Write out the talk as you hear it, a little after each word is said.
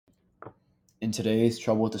In today's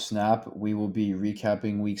Trouble with the Snap, we will be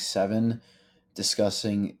recapping week 7,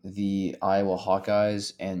 discussing the Iowa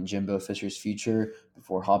Hawkeyes and Jimbo Fisher's future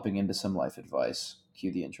before hopping into some life advice.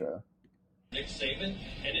 Cue the intro. Nick Saban,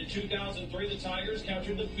 and in 2003, the Tigers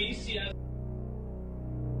captured the BCS.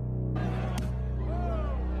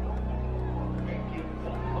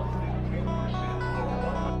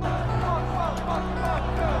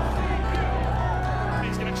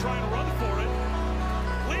 He's going to try and run for it.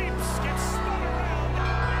 Leaps, gets spun around.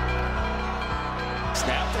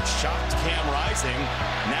 Snap that shocked Cam Rising.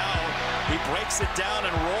 Now he breaks it down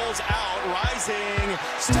and rolls out. Rising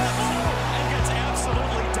steps and gets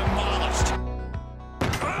absolutely demolished.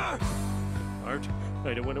 Art,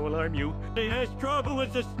 I don't want to alarm you. He has trouble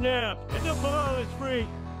with the snap, and the ball is free.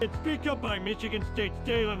 It's picked up by Michigan State's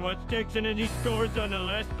Dalen Watts Dixon, and he scores on the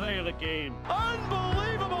last play of the game.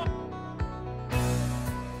 Unbelievable!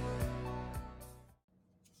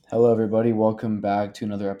 Hello, everybody. Welcome back to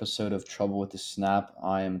another episode of Trouble with the Snap.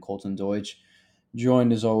 I am Colton Deutsch,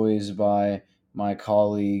 joined as always by my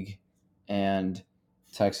colleague and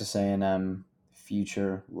Texas A&M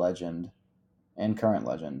future legend and current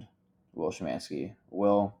legend, Will Szymanski.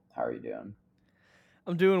 Will, how are you doing?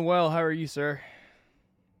 I'm doing well. How are you, sir?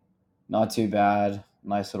 Not too bad.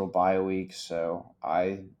 Nice little bye week. So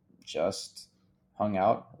I just hung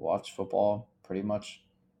out, watched football pretty much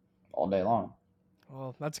all day long.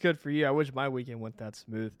 Well, that's good for you. I wish my weekend went that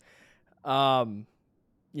smooth.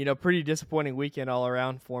 Pretty disappointing weekend all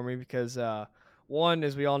around for me because one,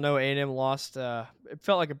 as we all know, A&M lost. It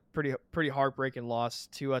felt like a pretty heartbreaking loss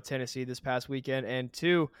to Tennessee this past weekend, and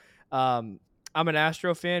two, I'm an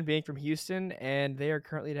Astro fan, being from Houston, and they are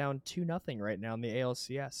currently down 2-0 right now in the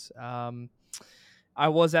ALCS. I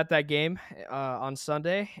was at that game on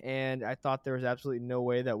Sunday, and I thought there was absolutely no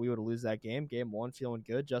way that we would lose that game. Game one, feeling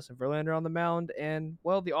good. Justin Verlander on the mound, and,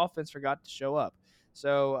 well, the offense forgot to show up.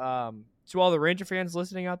 So to all the Ranger fans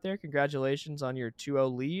listening out there, congratulations on your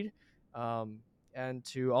 2-0 lead. And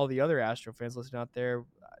to all the other Astro fans listening out there,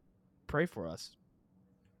 pray for us.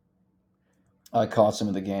 I caught some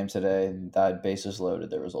of the game today. That bases loaded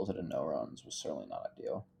that resulted in no runs was certainly not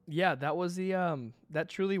ideal. Yeah, that was that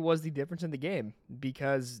truly was the difference in the game,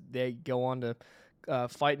 because they go on to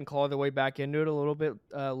fight and claw their way back into it a little bit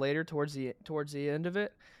later towards the end of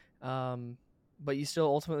it. But you still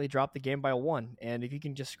ultimately drop the game by 1, and if you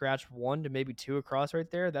can just scratch 1 to maybe 2 across right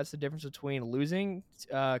there, that's the difference between losing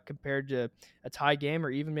compared to a tie game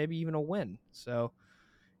or maybe even a win. So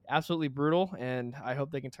absolutely brutal, and I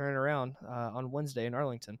hope they can turn it around on Wednesday in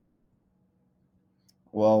Arlington.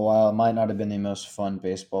 Well, while it might not have been the most fun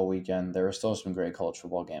baseball weekend, there were still some great college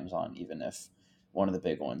football games on, even if one of the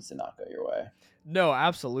big ones did not go your way. No,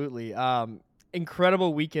 absolutely.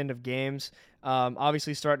 Incredible weekend of games.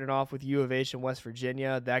 Obviously, starting it off with U of H in West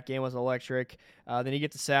Virginia. That game was electric. Then you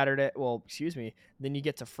get to Saturday. Well, excuse me. Then you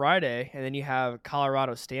get to Friday, and then you have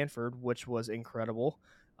Colorado Stanford, which was incredible.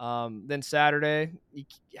 Then Saturday,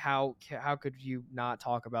 how could you not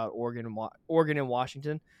talk about Oregon and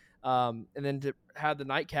Washington? And then to have the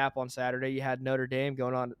nightcap on Saturday, you had Notre Dame you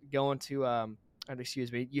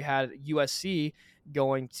had USC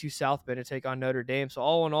going to South Bend to take on Notre Dame. So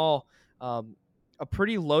all in all, a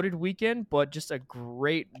pretty loaded weekend, but just a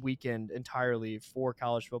great weekend entirely for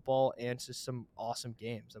college football, and just some awesome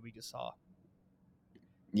games that we just saw.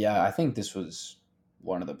 Yeah, I think this was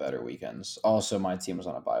one of the better weekends. Also, my team was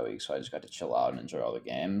on a bye week, so I just got to chill out and enjoy all the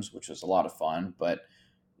games, which was a lot of fun. But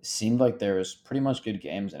it seemed like there was pretty much good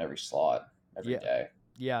games in every slot every day.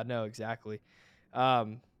 Yeah, no, exactly.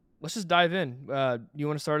 Let's just dive in. You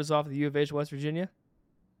want to start us off with the U of H West Virginia?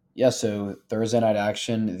 Yeah, so Thursday night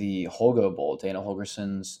action, the Holgo Bowl, Dana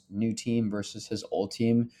Holgerson's new team versus his old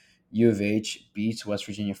team. U of H beats West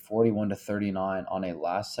Virginia 41-39 on a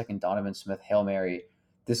last-second Donovan Smith Hail Mary.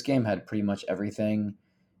 This game had pretty much everything,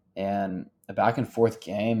 and a back-and-forth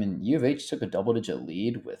game, and U of H took a double-digit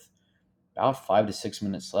lead with about 5 to 6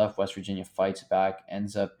 minutes left. West Virginia fights back,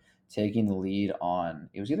 ends up taking the lead on,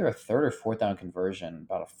 it was either a third or fourth down conversion,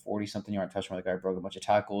 about a 40-something yard touchdown where the guy broke a bunch of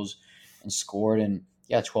tackles and scored. And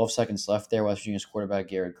 12 seconds left there. West Virginia's quarterback,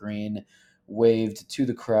 Garrett Green, waved to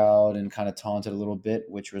the crowd and kind of taunted a little bit,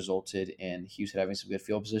 which resulted in Houston having some good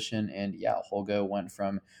field position. And Holgo went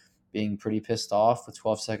from being pretty pissed off with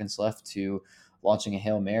 12 seconds left to launching a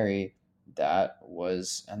Hail Mary that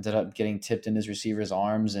ended up getting tipped in his receiver's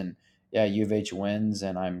arms. And U of H wins,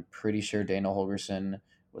 and I'm pretty sure Dana Holgerson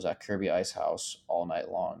was at Kirby Ice House all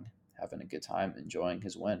night long, having a good time, enjoying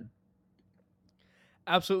his win.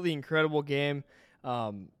 Absolutely incredible game,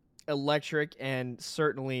 electric, and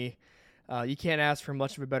certainly you can't ask for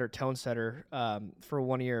much of a better tone setter for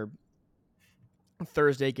one of your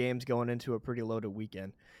Thursday games going into a pretty loaded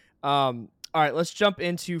weekend. All right, let's jump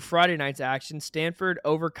into Friday night's action. Stanford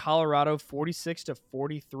over Colorado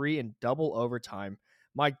 46-43 in double overtime.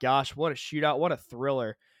 My gosh, what a shootout, what a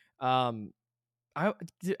thriller. Um,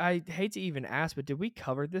 I hate to even ask, but did we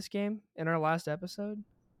cover this game in our last episode?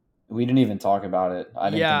 We didn't even talk about it. I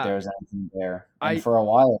didn't think Yeah, there was anything there, and I for a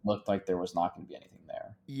while it looked like there was not going to be anything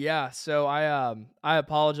there. Yeah, so I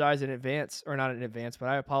apologize in advance, or not in advance, but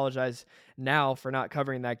I apologize now for not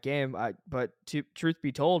covering that game. But to truth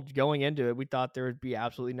be told, going into it, we thought there would be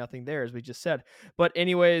absolutely nothing there, as we just said. But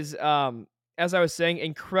anyways, as I was saying,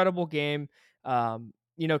 incredible game.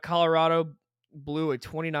 Colorado blew a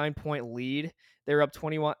 29-point lead. They were up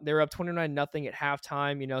 21. They were up 29 nothing at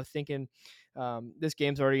halftime. Thinking this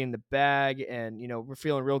game's already in the bag, and we're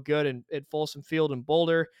feeling real good at Folsom Field in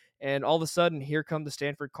Boulder. And all of a sudden, here come the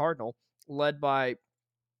Stanford Cardinal, led by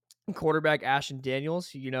quarterback Ashton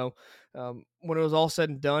Daniels. When it was all said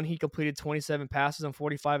and done, he completed 27 passes on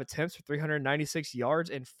 45 attempts for 396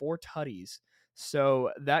 yards and 4 tutties.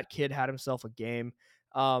 So that kid had himself a game.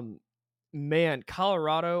 Man,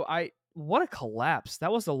 Colorado, what a collapse.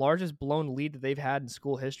 That was the largest blown lead that they've had in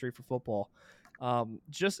school history for football.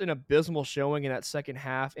 Just an abysmal showing in that second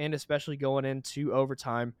half, and especially going into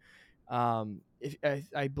overtime.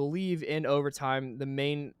 I believe in overtime, the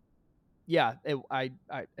main, yeah,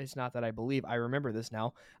 it's not that I believe, I remember this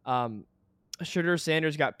now. Shadur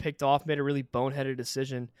Sanders got picked off, made a really boneheaded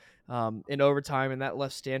decision in overtime, and that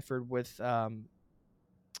left Stanford with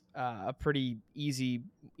a pretty easy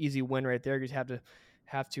win right there. You just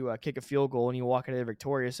have to kick a field goal and you walk out of there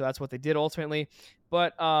victorious. So that's what they did ultimately.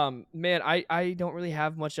 But man, I don't really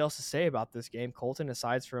have much else to say about this game, Colton,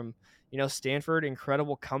 aside from Stanford,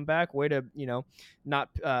 incredible comeback, way to not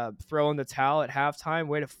throw in the towel at halftime,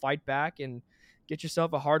 way to fight back and get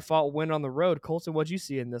yourself a hard fought win on the road. Colton, what'd you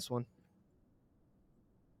see in this one?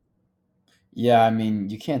 Yeah, I mean,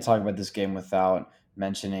 you can't talk about this game without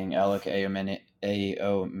mentioning Alec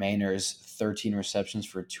A.O. Mainer's 13 receptions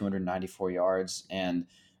for 294 yards. And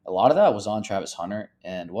a lot of that was on Travis Hunter.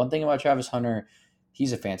 And one thing about Travis Hunter,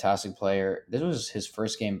 he's a fantastic player. This was his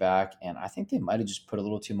first game back, and I think they might have just put a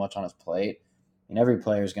little too much on his plate. I mean, every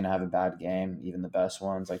player is going to have a bad game, even the best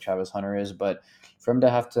ones like Travis Hunter is. But for him to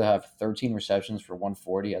have 13 receptions for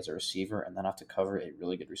 140 as a receiver and then have to cover a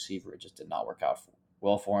really good receiver, it just did not work out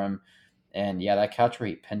well for him. And yeah, that catch where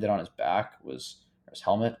he pinned it on his back or his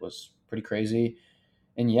helmet was pretty crazy.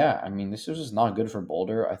 And yeah, I mean, this was just not good for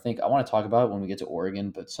Boulder. I want to talk about it when we get to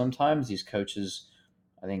Oregon, but sometimes these coaches,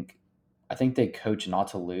 I think, I think they coach not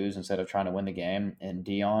to lose instead of trying to win the game. And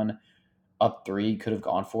Dion, up three, could have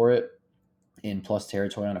gone for it in plus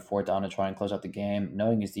territory on a fourth down to try and close out the game,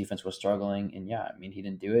 knowing his defense was struggling. And yeah, I mean, he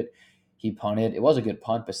didn't do it. He punted. It was a good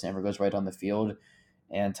punt, but Stanford goes right on the field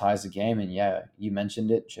and ties the game. And yeah, you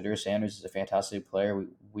mentioned it. Shadur Sanders is a fantastic player.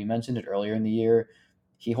 We mentioned it earlier in the year.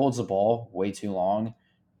 He holds the ball way too long,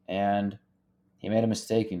 and he made a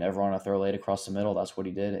mistake. He never wanted to throw late across the middle. That's what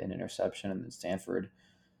he did, an interception. And then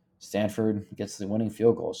Stanford gets the winning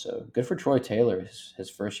field goal. So good for Troy Taylor, his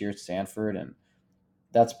first year at Stanford. And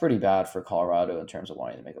that's pretty bad for Colorado in terms of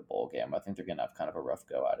wanting to make a bowl game. I think they're going to have kind of a rough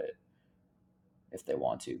go at it if they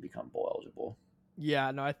want to become bowl eligible.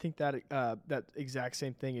 Yeah, no, I think that that exact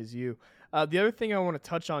same thing as you. The other thing I want to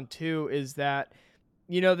touch on too is that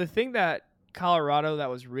the thing that Colorado that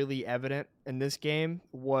was really evident in this game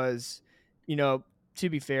was, to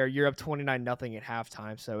be fair, you're up 29 nothing at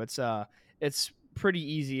halftime, so it's pretty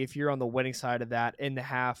easy if you're on the winning side of that in the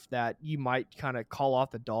half that you might kind of call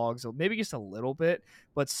off the dogs, or maybe just a little bit,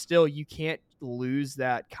 but still you can't lose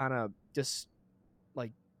that kind of just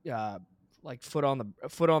like foot on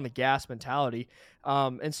the gas mentality.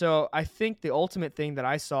 And so I think the ultimate thing that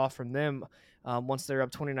I saw from them once they're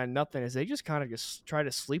up 29 nothing is they just kind of just try to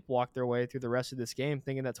sleepwalk their way through the rest of this game,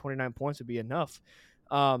 thinking that 29 points would be enough.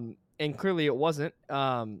 And clearly it wasn't.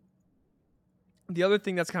 The other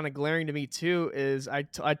thing that's kind of glaring to me too is I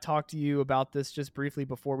talked to you about this just briefly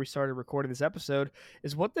before we started recording this episode,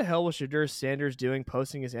 is what the hell was Shadur Sanders doing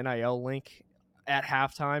posting his NIL link at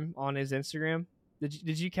halftime on his Instagram?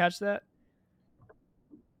 Did you catch that?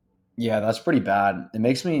 Yeah, that's pretty bad.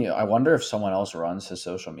 I wonder if someone else runs his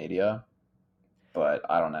social media, but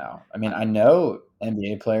I don't know. I mean, I know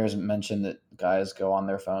NBA players mention that guys go on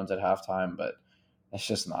their phones at halftime, but it's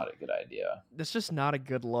just not a good idea. That's just not a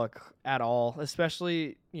good look at all,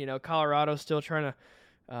 especially, Colorado still trying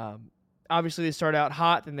to, obviously they start out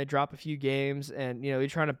hot, then they drop a few games, and, they're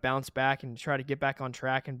trying to bounce back and try to get back on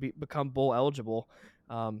track and become bowl eligible.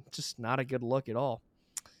 Just not a good look at all.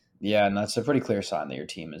 Yeah, and that's a pretty clear sign that your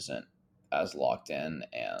team isn't as locked in.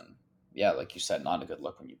 And yeah, like you said, not a good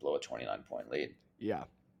look when you blow a 29-point lead. Yeah.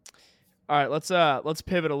 All right, let's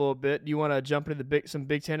pivot a little bit. Do you want to jump into some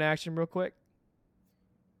Big Ten action real quick?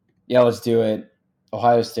 Yeah, let's do it.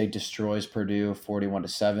 Ohio State destroys Purdue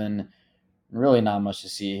 41-7. Really not much to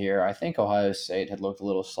see here. I think Ohio State had looked a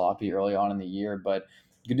little sloppy early on in the year, but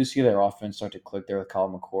good to see their offense start to click there with Kyle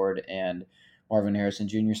McCord and Marvin Harrison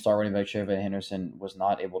Jr. Star running back Trevor Henderson was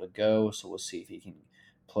not able to go, so we'll see if he can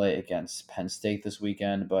play against Penn State this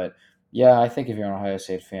weekend. But yeah, I think if you're an Ohio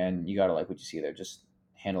State fan, you got to like what you see there, just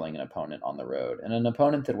handling an opponent on the road. And an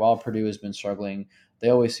opponent that while Purdue has been struggling, they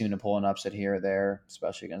always seem to pull an upset here or there,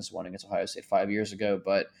 especially against one against Ohio State 5 years ago.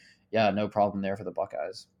 But yeah, no problem there for the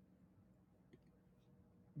Buckeyes.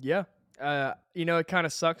 Yeah. It kind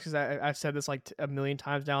of sucks because I've said this like a million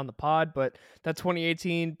times now on the pod, but that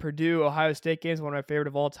 2018 Purdue Ohio State game is one of my favorite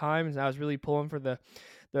of all time, and I was really pulling for the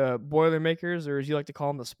Boilermakers, or as you like to call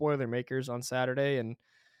them, the Spoiler Makers, on Saturday, and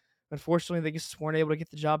unfortunately, they just weren't able to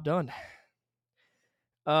get the job done.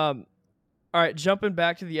 All right, jumping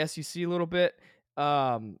back to the SEC a little bit.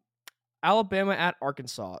 Alabama at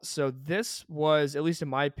Arkansas. So this was, at least in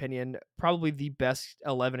my opinion, probably the best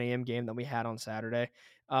 11 a.m. game that we had on Saturday.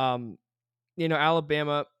 Alabama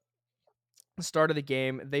started the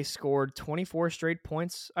game. They scored 24 straight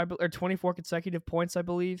points, or 24 consecutive points, I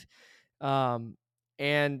believe. And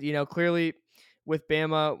clearly with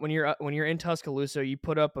Bama, when you're in Tuscaloosa, you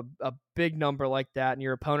put up a big number like that, and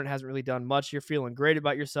your opponent hasn't really done much. You're feeling great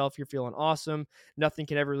about yourself. You're feeling awesome. Nothing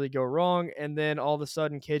can ever really go wrong. And then all of a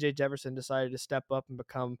sudden, KJ Jefferson decided to step up and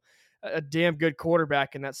become a damn good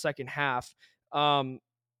quarterback in that second half.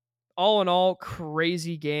 All in all,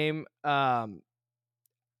 crazy game. This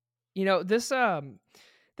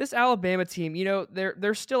Alabama team,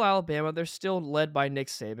 they're still Alabama. They're still led by Nick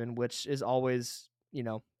Saban, which is always,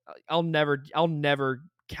 I'll never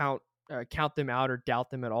count them out or doubt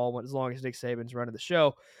them at all as long as Nick Saban's running the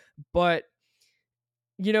show. But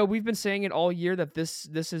we've been saying it all year that this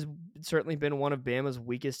has certainly been one of Bama's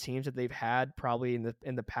weakest teams that they've had probably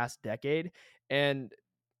in the past decade, and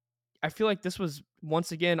I feel like this was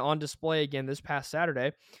once again on display again this past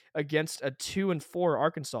Saturday against a 2-4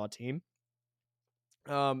 Arkansas team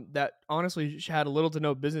that honestly had little to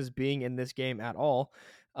no business being in this game at all.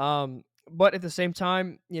 But at the same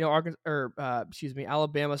time,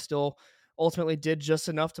 Alabama still ultimately did just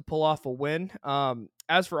enough to pull off a win.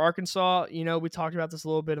 As for Arkansas, we talked about this a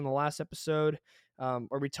little bit in the last episode,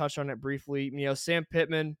 or we touched on it briefly. Sam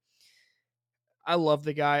Pittman, I love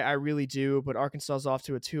the guy, I really do, but Arkansas is off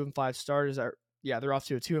to a 2-5 start. They're off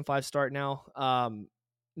to a 2-5 start now.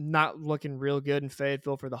 Not looking real good in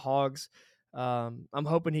Fayetteville for the Hogs. I'm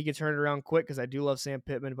hoping he can turn it around quick because I do love Sam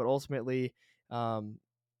Pittman, but ultimately,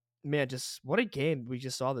 man, just what a game we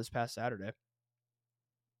just saw this past Saturday.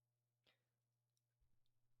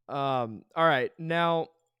 All right, now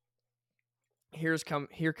here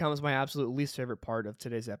comes my absolute least favorite part of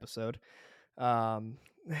today's episode.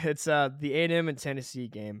 It's the A&M and Tennessee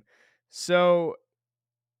game. So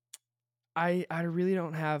I really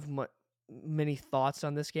don't have many thoughts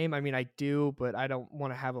on this game. I mean, I do, but I don't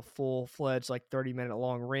want to have a full-fledged 30-minute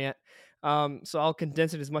long rant. So I'll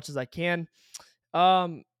condense it as much as I can.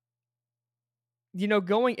 Going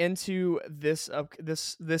into this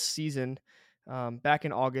season, back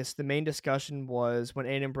in August, the main discussion was when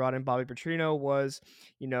A&M brought in Bobby Petrino was,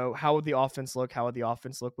 how would the offense look? How would the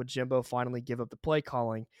offense look? Would Jimbo finally give up the play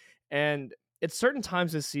calling? And at certain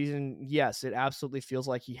times this season, yes, it absolutely feels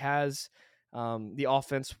like he has the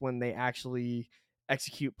offense when they actually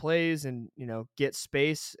execute plays and, get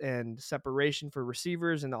space and separation for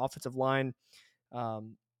receivers, and the offensive line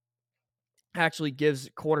actually gives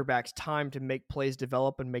quarterbacks time to make plays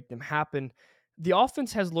develop and make them happen. The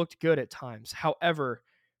offense has looked good at times. However,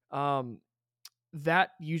 that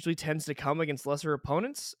usually tends to come against lesser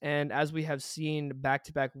opponents. And as we have seen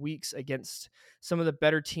back-to-back weeks against some of the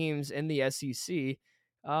better teams in the SEC,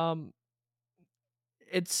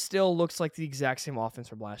 it still looks like the exact same offense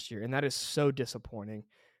from last year. And that is so disappointing.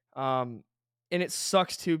 And it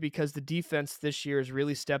sucks too, because the defense this year has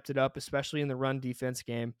really stepped it up, especially in the run defense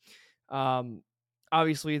game.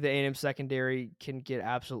 Obviously the A&M secondary can get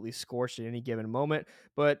absolutely scorched at any given moment,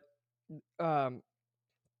 but the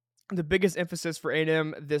biggest emphasis for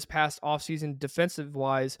A&M this past offseason defensive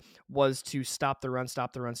wise was to stop the run.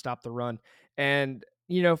 And,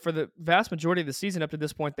 for the vast majority of the season up to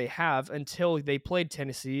this point, they have, until they played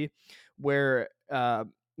Tennessee, where,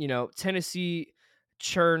 Tennessee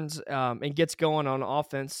churns and gets going on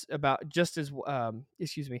offense about just as,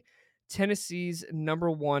 Tennessee's number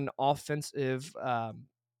one offensive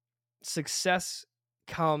success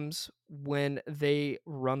comes when they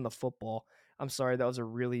run the football. I'm sorry, that was a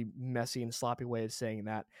really messy and sloppy way of saying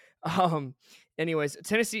that. Um, anyways,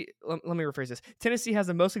 Tennessee. Let me rephrase this. Tennessee has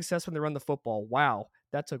the most success when they run the football. Wow,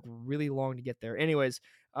 that took really long to get there. Anyways,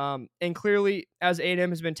 and clearly, as A&M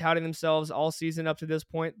has been touting themselves all season up to this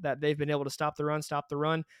point that they've been able to stop the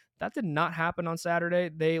run. That did not happen on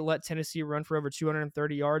Saturday. They let Tennessee run for over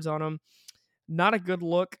 230 yards on them. Not a good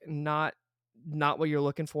look. Not what you're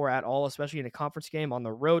looking for at all, especially in a conference game on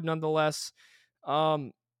the road, nonetheless.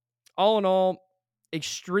 Um, all in all,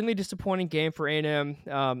 extremely disappointing game for A&M.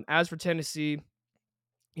 As for Tennessee,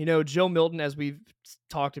 Joe Milton, as we've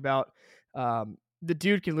talked about, the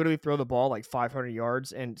dude can literally throw the ball like 500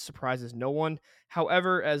 yards and surprises no one.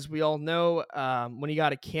 However, as we all know, when you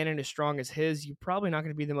got a cannon as strong as his, you're probably not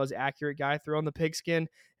going to be the most accurate guy throwing the pigskin,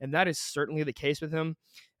 and that is certainly the case with him.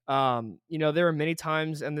 There were many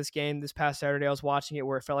times in this game this past Saturday I was watching it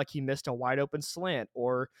where it felt like he missed a wide open slant,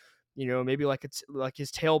 or maybe like it's like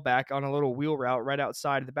his tailback on a little wheel route right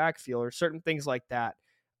outside of the backfield, or certain things like that.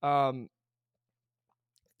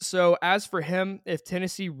 So as for him, if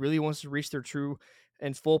Tennessee really wants to reach their true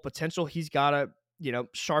and full potential, he's got to,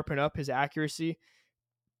 sharpen up his accuracy.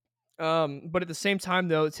 But at the same time,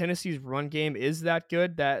 though, Tennessee's run game is that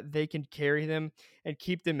good that they can carry them and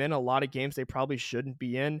keep them in a lot of games they probably shouldn't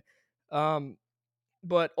be in.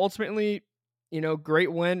 But ultimately,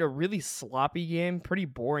 great win, a really sloppy game, pretty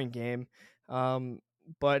boring game.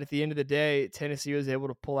 But at the end of the day, Tennessee was able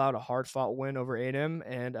to pull out a hard-fought win over A&M,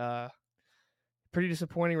 and pretty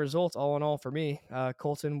disappointing results all in all for me.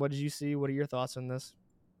 Colton, what did you see? What are your thoughts on this?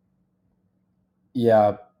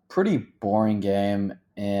 Yeah, pretty boring game.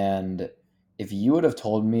 And if you would have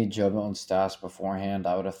told me Joe Milton's stats beforehand,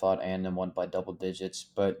 I would have thought A&M won by double digits.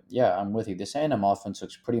 But yeah, I'm with you. This A&M offense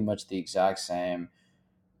looks pretty much the exact same.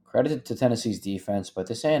 Credit to Tennessee's defense, but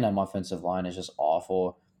this A&M offensive line is just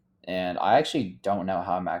awful. And I actually don't know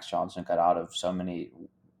how Max Johnson got out of so many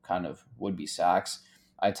kind of would-be sacks.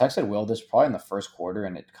 I texted Will this probably in the first quarter,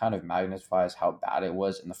 and it kind of magnifies how bad it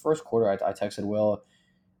was. In the first quarter, I texted Will,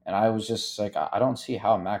 and I was just like, I don't see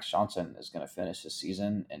how Max Johnson is going to finish this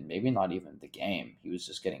season, and maybe not even the game. He was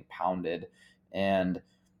just getting pounded. And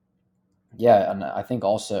yeah, and I think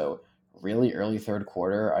also really early third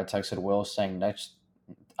quarter, I texted Will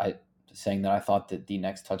I saying that I thought that the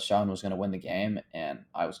next touchdown was going to win the game, and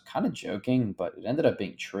I was kind of joking, but it ended up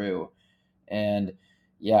being true. And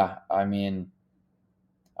yeah, I mean,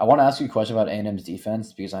 I want to ask you a question about A&M's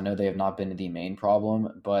defense because I know they have not been the main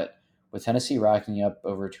problem, but with Tennessee racking up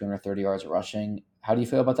over 230 yards rushing, how do you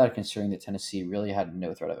feel about that considering that Tennessee really had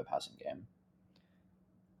no threat of a passing game?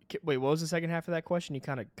 Wait, what was the second half of that question? You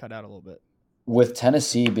kind of cut out a little bit. With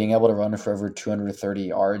Tennessee being able to run for over 230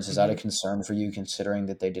 yards, is that a Mhm. concern for you considering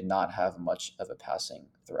that they did not have much of a passing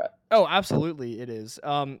threat? Oh, absolutely, it is.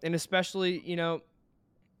 And especially,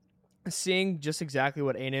 seeing just exactly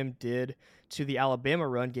what A&M did to the Alabama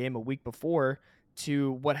run game a week before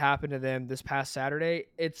to what happened to them this past Saturday,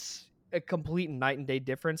 it's a complete night and day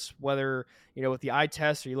difference. Whether, with the eye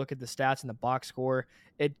test or you look at the stats and the box score,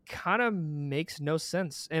 it kind of makes no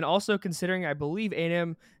sense. And also considering, I believe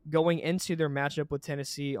A&M going into their matchup with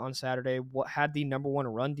Tennessee on Saturday, what had the number one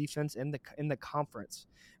run defense in the conference,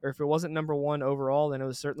 or if it wasn't number one overall, then it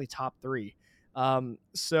was certainly top three.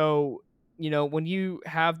 So when you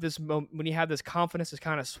have this confidence, this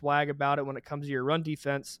kind of swag about it when it comes to your run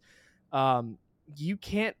defense, you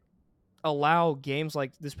can't allow games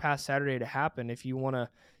like this past Saturday to happen if you want to,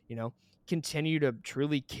 continue to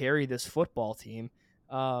truly carry this football team.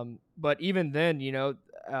 But even then,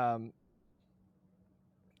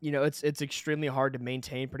 it's extremely hard to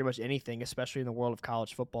maintain pretty much anything, especially in the world of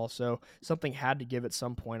college football. So something had to give at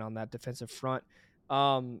some point on that defensive front.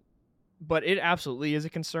 But it absolutely is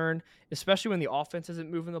a concern, especially when the offense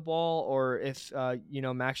isn't moving the ball, or if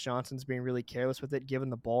Max Johnson's being really careless with it,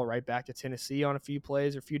 giving the ball right back to Tennessee on a few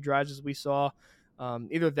plays or a few drives as we saw.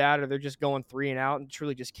 Either that, or they're just going 3 and out and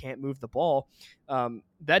truly just can't move the ball.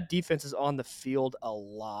 That defense is on the field a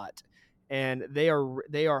lot, and they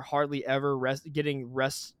are hardly ever getting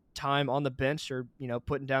rest time on the bench, or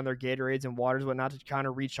putting down their Gatorades and waters and whatnot to kind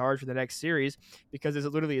of recharge for the next series, because it's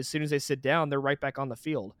literally as soon as they sit down, they're right back on the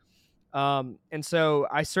field. And so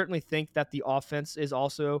I certainly think that the offense is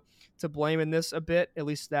also to blame in this a bit, at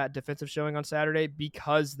least that defensive showing on Saturday,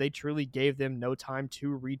 because they truly gave them no time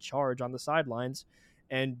to recharge on the sidelines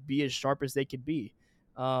and be as sharp as they could be.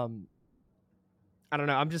 I don't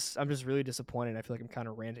know. I'm just really disappointed. I feel like I'm kind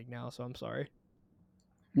of ranting now, so I'm sorry.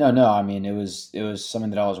 No. I mean, it was something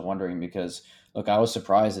that I was wondering because look, I was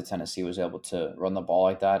surprised that Tennessee was able to run the ball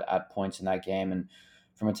like that at points in that game. And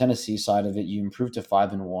from a Tennessee side of it, you improved to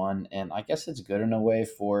 5-1, and I guess it's good in a way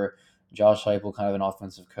for Josh Heupel, kind of an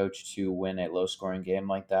offensive coach, to win a low-scoring game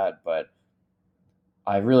like that, but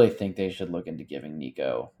I really think they should look into giving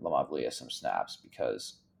Nico Lamaglia some snaps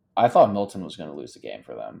because I thought Milton was going to lose the game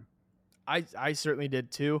for them. I certainly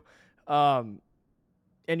did too. And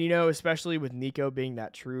especially with Nico being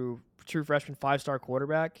that true freshman 5-star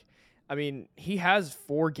quarterback, I mean, he has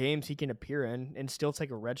 4 games he can appear in and still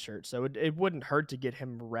take a red shirt. So it wouldn't hurt to get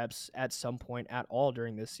him reps at some point at all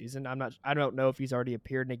during this season. I don't know if he's already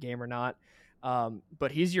appeared in a game or not.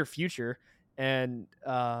 But he's your future, and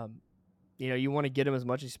you want to get him as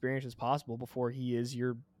much experience as possible before he is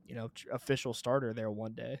your official starter there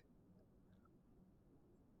one day.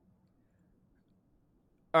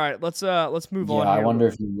 All right, let's move Yeah, on I here. wonder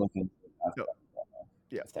if you look into Oh,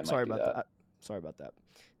 yeah, if they sorry might do about that. that. Sorry about that.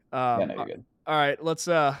 Yeah, no, you're good. All right, let's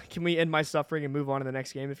can we end my suffering and move on to the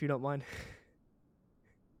next game if you don't mind?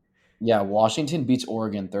 Yeah, Washington beats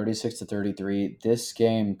Oregon 36-33. This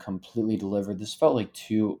game completely delivered. This felt like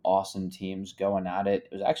two awesome teams going at it.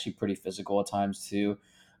 It was actually pretty physical at times too.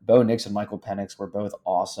 Bo Nix and Michael Penix were both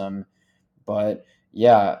awesome. But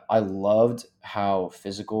yeah, I loved how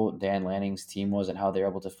physical Dan Lanning's team was and how they were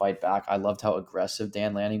able to fight back. I loved how aggressive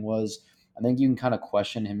Dan Lanning was. I think you can kind of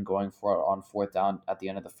question him going for it on fourth down at the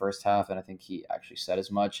end of the first half, and I think he actually said as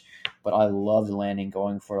much. But I loved Lanning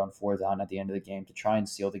going for it on fourth down at the end of the game to try and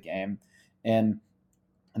seal the game. And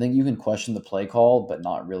I think you can question the play call, but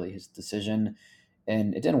not really his decision.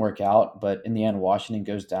 And it didn't work out. But in the end, Washington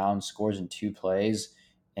goes down, scores in 2 plays,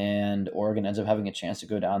 and Oregon ends up having a chance to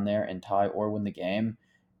go down there and tie or win the game.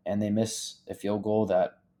 And they miss a field goal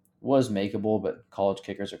that was makeable, but college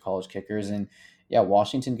kickers are college kickers. And yeah,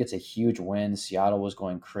 Washington gets a huge win. Seattle was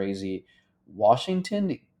going crazy.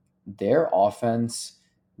 Washington, their offense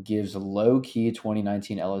gives low key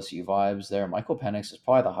 2019 LSU vibes there. Michael Penix is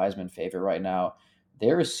probably the Heisman favorite right now.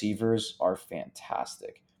 Their receivers are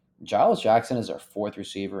fantastic. Giles Jackson is our fourth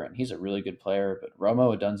receiver, and he's a really good player. But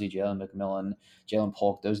Romo Odunze, Jalen McMillan, Jalen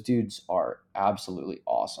Polk, those dudes are absolutely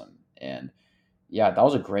awesome. And yeah, that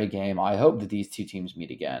was a great game. I hope that these two teams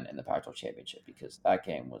meet again in the Pac-12 championship because that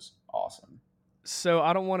game was awesome. So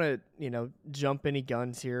I don't want to, jump any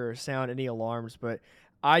guns here or sound any alarms, but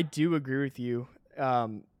I do agree with you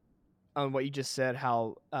on what you just said.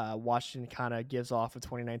 How Washington kind of gives off a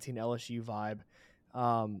 2019 LSU vibe.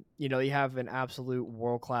 You have an absolute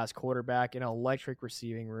world-class quarterback, an electric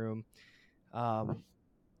receiving room.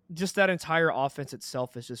 Just that entire offense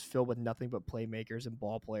itself is just filled with nothing but playmakers and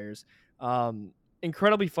ball players.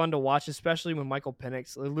 Incredibly fun to watch, especially when Michael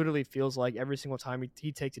Penix, it literally feels like every single time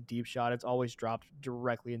he takes a deep shot, it's always dropped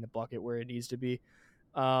directly in the bucket where it needs to be.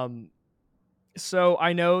 So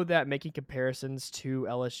I know that making comparisons to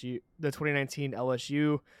LSU, the 2019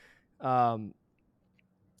 LSU, the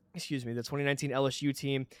 2019 LSU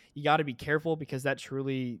team, you got to be careful because that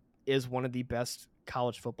truly is one of the best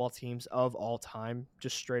college football teams of all time,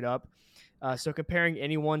 just straight up. So comparing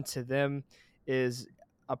anyone to them is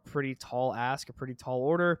a pretty tall ask, a pretty tall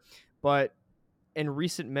order. But in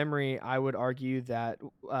recent memory, I would argue that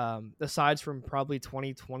aside from probably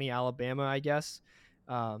 2020 Alabama, I guess,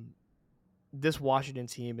 this Washington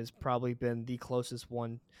team has probably been the closest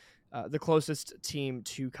team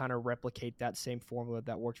to kind of replicate that same formula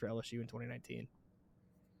that worked for LSU in 2019.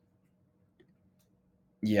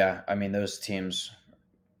 Yeah, I mean, those teams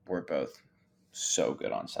were both so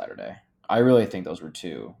good on Saturday. I really think those were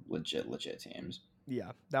two legit teams.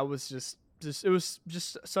 Yeah, that was just it was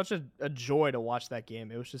just such a joy to watch that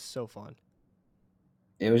game. It was just so fun.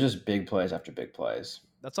 It was just big plays after big plays.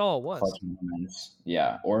 That's all it was. Clutch moments.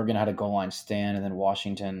 Yeah, Oregon had a goal line stand, and then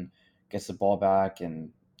Washington gets the ball back,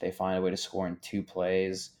 and they find a way to score in 2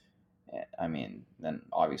 plays. I mean, then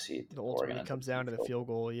obviously It Oregon ultimately ends up comes down to the field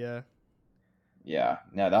goal. Yeah. Yeah,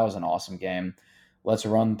 no, that was an awesome game. Let's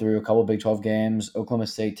run through a couple Big 12 games. Oklahoma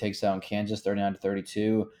State takes down Kansas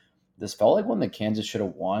 39-32. This felt like one that Kansas should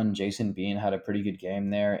have won. Jason Bean had a pretty good game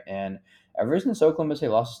there. And ever since Oklahoma State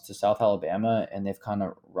lost to South Alabama and they've kind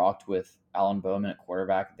of rocked with Alan Bowman at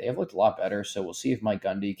quarterback, they have looked a lot better. So we'll see if Mike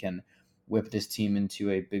Gundy can whip this team into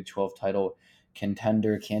a Big 12 title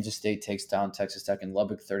contender. Kansas State takes down Texas Tech in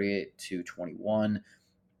Lubbock 38-21.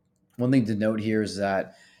 One thing to note here is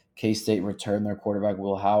that K-State returned their quarterback,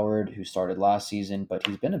 Will Howard, who started last season, but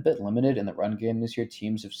he's been a bit limited in the run game this year.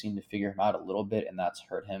 Teams have seemed to figure him out a little bit, and that's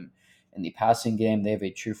hurt him in the passing game. They have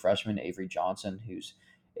a true freshman, Avery Johnson, who's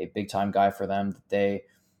a big-time guy for them that they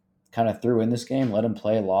kind of threw in this game, let him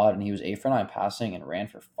play a lot, and he was 8 for 9 passing and ran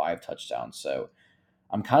for 5 touchdowns. So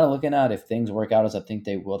I'm kind of looking at if things work out as I think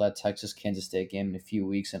they will, that Texas-Kansas State game in a few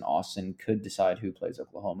weeks, and Austin could decide who plays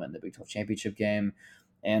Oklahoma in the Big 12 championship game.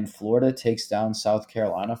 And Florida takes down South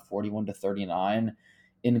Carolina 41-39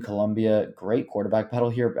 in Columbia. Great quarterback battle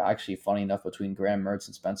here, but actually, funny enough, between Graham Mertz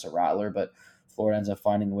and Spencer Rattler, but Florida ends up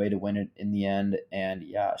finding a way to win it in the end. And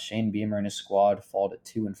yeah, Shane Beamer and his squad fall to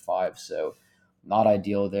 2-5, so not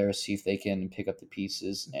ideal there. See if they can pick up the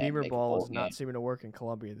pieces and Beamer make a ball bowl is not game. seeming to work in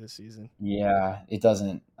Columbia this season. Yeah, it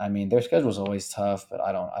doesn't. I mean, their schedule's always tough, but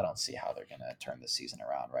I don't see how they're gonna turn the season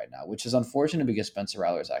around right now, which is unfortunate because Spencer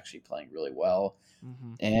Rattler is actually playing really well.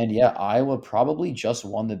 Mm-hmm. And yeah, Iowa probably just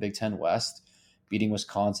won the Big Ten West, beating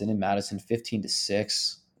Wisconsin in Madison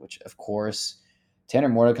 15-6, which of course Tanner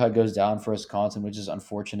Mordecai goes down for Wisconsin, which is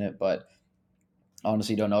unfortunate, but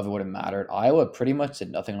honestly don't know if it would have mattered. Iowa pretty much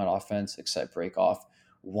did nothing on offense except break off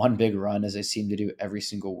one big run as they seem to do every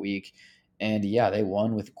single week. And yeah, they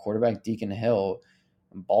won with quarterback Deacon Hill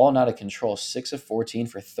balling out of control, 6 of 14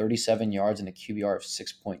 for 37 yards and a QBR of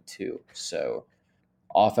 6.2. So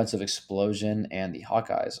offensive explosion, and the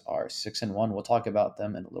Hawkeyes are 6-1. We'll talk about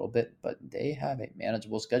them in a little bit, but they have a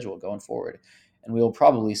manageable schedule going forward, and we will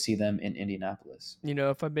probably see them in Indianapolis. You know,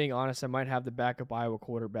 if I'm being honest, I might have the backup Iowa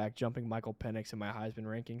quarterback jumping Michael Penix in my Heisman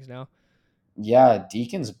rankings now. Yeah,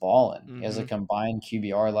 Deacon's balling. He has a Mm-hmm. combined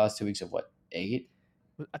QBR last 2 weeks of what, 8?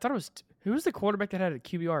 I thought it was who was the quarterback that had a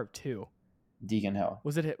QBR of 2? Deacon Hill.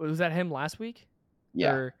 Was that him last week?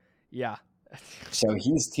 Yeah. Or yeah. So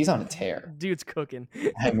he's on a tear. Dude's cooking.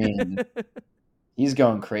 I mean, he's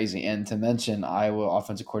going crazy. And to mention, Iowa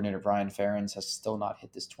offensive coordinator Brian Ferentz has still not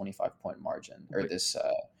hit this 25-point margin or this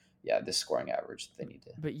scoring average that they need to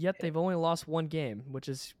But yet hit. they've only lost one game, which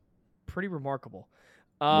is pretty remarkable.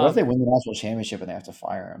 What if they win the national championship and they have to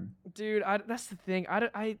fire him? Dude, that's the thing.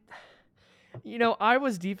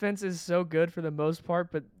 Iowa's defense is so good for the most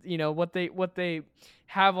part, but what they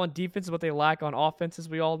have on defense is what they lack on offense, as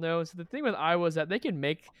we all know. So the thing with Iowa is that they can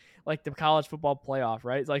make like the college football playoff,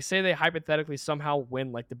 right? Like say they hypothetically somehow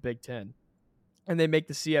win like the Big Ten, and they make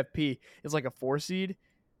the CFP is like a 4 seed.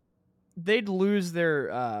 They'd lose they'd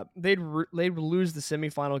lose the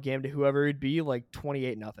semifinal game to whoever it'd be, like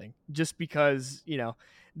 28-0, just because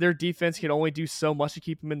their defense can only do so much to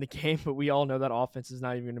keep them in the game, but we all know that offense is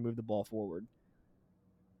not even going to move the ball forward.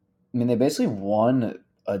 I mean, they basically won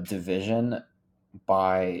a division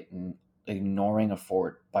by ignoring a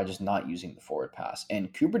forward, by just not using the forward pass.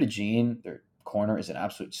 And Cooper DeJean, their corner, is an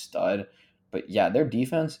absolute stud. But yeah, their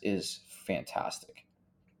defense is fantastic.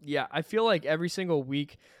 Yeah, I feel like every single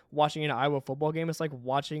week watching an Iowa football game, it's like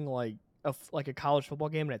watching like a college football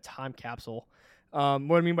game in a time capsule. What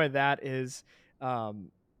I mean by that is,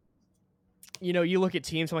 you look at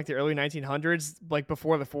teams from like the early 1900s, like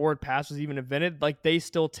before the forward pass was even invented, like they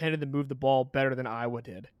still tended to move the ball better than Iowa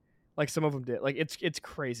did. Like some of them did. Like it's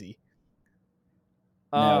crazy.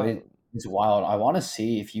 No, it's wild. I want to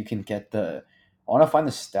see if you can get I want to find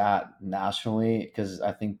the stat nationally because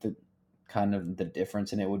I think that kind of the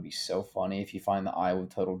difference in it would be so funny if you find the Iowa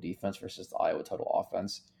total defense versus the Iowa total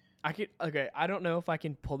offense. I don't know if I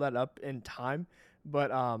can pull that up in time, but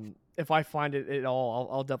if I find it at all,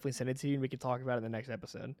 I'll definitely send it to you and we can talk about it in the next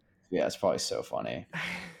episode. Yeah, it's probably so funny.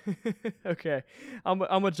 Okay. I'm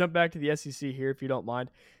gonna jump back to the SEC here if you don't mind.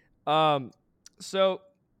 So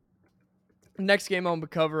next game I'm gonna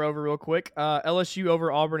cover over real quick. LSU over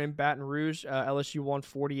Auburn in Baton Rouge. LSU won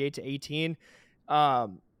 48-18.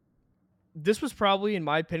 This was probably, in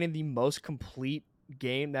my opinion, the most complete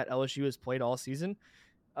game that LSU has played all season.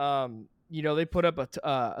 They put up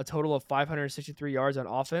a total of 563 yards on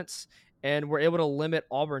offense and were able to limit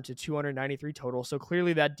Auburn to 293 total. So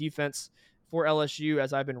clearly that defense for LSU,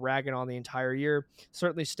 as I've been ragging on the entire year,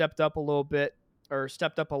 certainly stepped up a little bit, or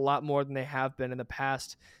stepped up a lot more than they have been in the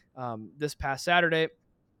past. This past Saturday,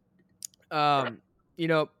 Jaden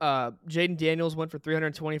Daniels went for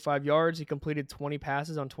 325 yards. He completed 20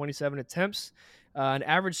 passes on 27 attempts, and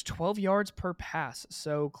averaged 12 yards per pass.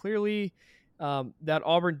 So clearly, that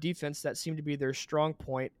Auburn defense that seemed to be their strong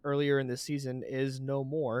point earlier in the season is no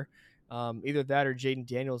more. Either that or Jaden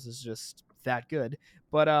Daniels is just that good.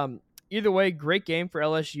 But either way, great game for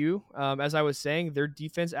LSU. As I was saying, their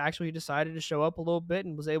defense actually decided to show up a little bit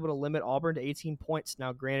and was able to limit Auburn to 18 points.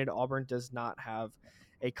 Now, granted, Auburn does not have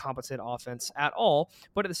a competent offense at all,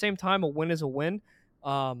 but at the same time, a win is a win.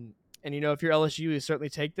 And if you're LSU, you certainly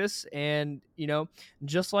take this. And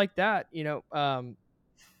just like that,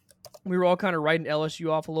 we were all kind of writing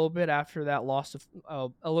LSU off a little bit after that loss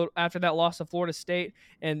to Florida State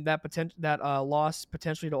and that loss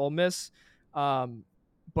potentially to Ole Miss.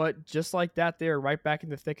 But just like that, they're right back in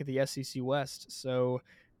the thick of the SEC West. So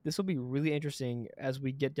this will be really interesting as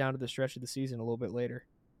we get down to the stretch of the season a little bit later.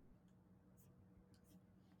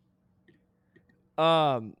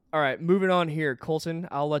 All right, moving on here. Colton,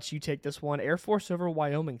 I'll let you take this one. Air Force over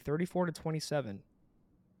Wyoming, 34-27.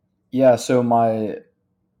 Yeah, so my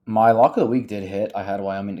My lock of the week did hit. I had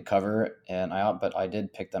Wyoming to cover, but I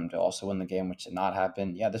did pick them to also win the game, which did not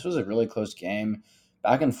happen. Yeah, this was a really close game,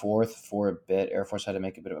 back and forth for a bit. Air Force had to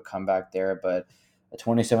make a bit of a comeback there, but a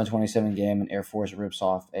 27-27 game, and Air Force rips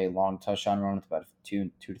off a long touchdown run with about 2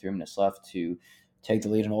 to 3 minutes left to take the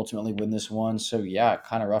lead and ultimately win this one. So yeah,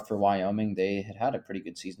 kind of rough for Wyoming. They had a pretty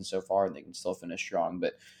good season so far, and they can still finish strong,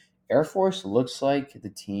 but Air Force looks like the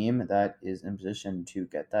team that is in position to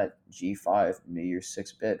get that G5 New Year's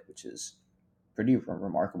 6 bid, which is pretty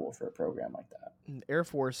remarkable for a program like that. Air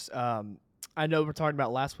Force. I know we're talking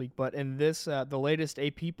about last week, but in this, the latest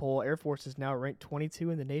AP poll, Air Force is now ranked 22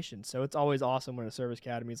 in the nation. So it's always awesome when a service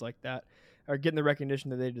academies like that are getting the recognition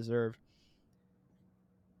that they deserve.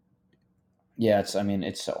 Yeah, it's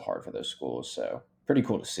so hard for those schools. So pretty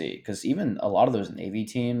cool to see because even a lot of those Navy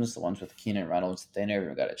teams, the ones with Keenan Reynolds, they never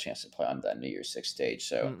even got a chance to play on that New Year's 6 stage.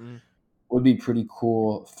 So Mm-mm. would be pretty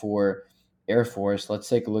cool for Air Force. Let's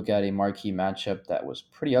take a look at a marquee matchup that was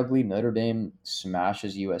pretty ugly. Notre Dame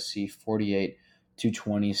smashes USC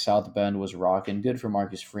 48-20. South Bend was rocking. Good for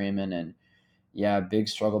Marcus Freeman. And yeah, big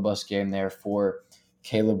struggle bus game there for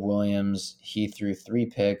Caleb Williams. He threw 3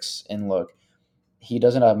 picks. And look, he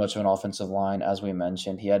doesn't have much of an offensive line, as we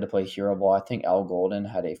mentioned. He had to play hero ball. I think Al Golden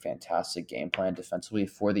had a fantastic game plan defensively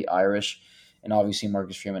for the Irish, and obviously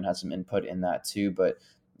Marcus Freeman had some input in that too. But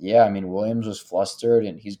yeah, Williams was flustered,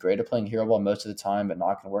 and he's great at playing hero ball most of the time, but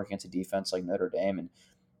not going to work against a defense like Notre Dame. And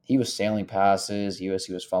he was sailing passes.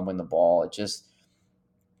 USC was fumbling the ball. It just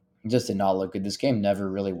did not look good. This game never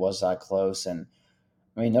really was that close, and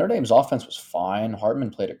Notre Dame's offense was fine.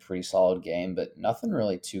 Hartman played a pretty solid game, but nothing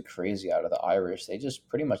really too crazy out of the Irish. They just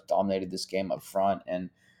pretty much dominated this game up front. And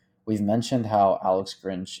we've mentioned how Alex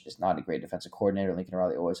Grinch is not a great defensive coordinator. Lincoln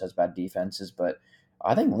Riley always has bad defenses, but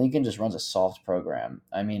I think Lincoln just runs a soft program.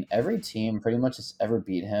 Every team pretty much that's ever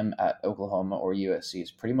beat him at Oklahoma or USC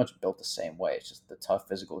is pretty much built the same way. It's just the tough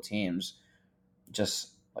physical teams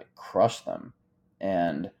just like crush them.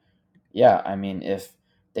 And yeah, if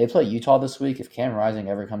they play Utah this week, if Cam Rising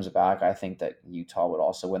ever comes back, I think that Utah would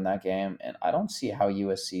also win that game. And I don't see how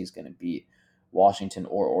USC is going to beat Washington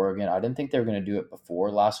or Oregon. I didn't think they were going to do it before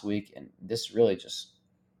last week. And this really just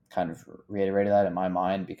kind of reiterated that in my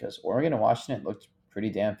mind because Oregon and Washington looked pretty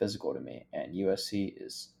damn physical to me. And USC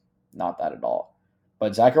is not that at all.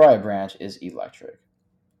 But Zachariah Branch is electric.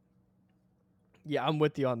 Yeah, I'm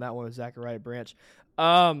with you on that one with Zachariah Branch.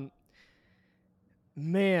 Um,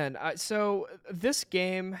 so this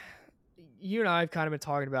game, you and I have kind of been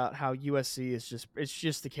talking about how USC is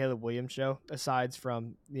just the Caleb Williams show. Aside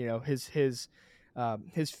from his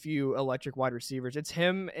few electric wide receivers, it's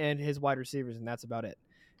him and his wide receivers, and that's about it.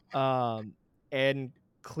 And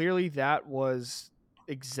clearly that was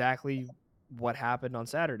exactly what happened on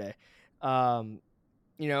Saturday. Um,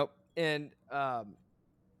 you know, and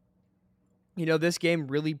this game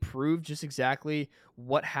really proved just exactly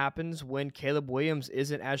what happens when Caleb Williams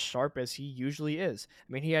isn't as sharp as he usually is.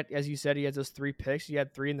 He had, as you said, he had those 3 picks. He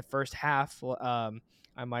had 3 in the first half, I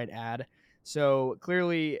might add. So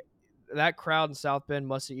clearly that crowd in South Bend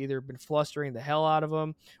must have either been flustering the hell out of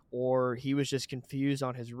him or he was just confused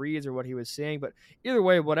on his reads or what he was saying. But either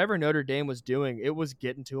way, whatever Notre Dame was doing, it was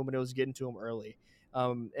getting to him, and it was getting to him early.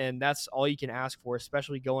 And that's all you can ask for,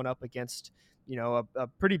 especially going up against a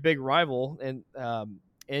pretty big rival in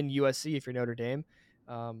USC if you're Notre Dame.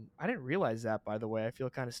 I didn't realize that, by the way. I feel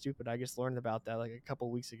kind of stupid. I just learned about that like a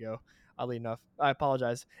couple weeks ago. Oddly enough, I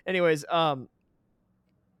apologize. Anyways, all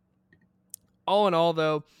in all,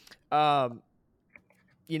 though, as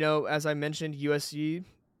I mentioned, USC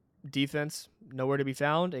defense nowhere to be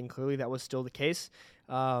found, and clearly that was still the case.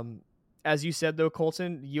 As you said, though,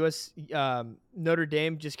 Colton, Notre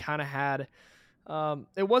Dame just kind of had.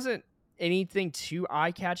 It wasn't anything too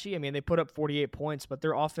eye catchy. They put up 48 points, but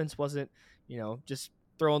their offense wasn't, just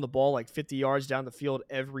throwing the ball like 50 yards down the field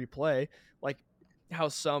every play, like how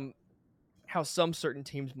some certain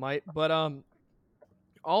teams might. But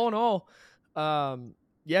all in all,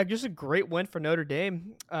 yeah, just a great win for Notre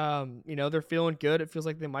Dame. They're feeling good. It feels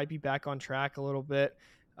like they might be back on track a little bit.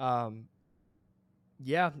 As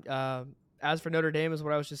for Notre Dame, is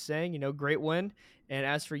what I was just saying. Great win. And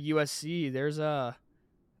as for USC,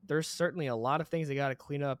 there's certainly a lot of things they got to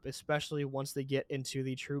clean up, especially once they get into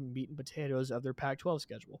the true meat and potatoes of their Pac-12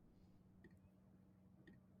 schedule.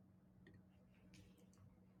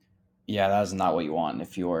 Yeah, that is not what you want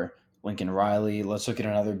if you're Lincoln Riley. Let's look at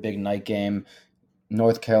another big night game.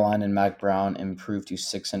 North Carolina and Mac Brown improved to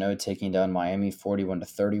 6-0, taking down Miami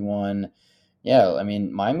 41-31. Yeah,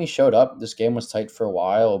 Miami showed up. This game was tight for a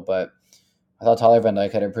while, but I thought Tyler Van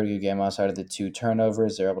Dyke had a pretty good game outside of the 2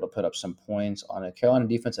 turnovers. They're able to put up some points on a Carolina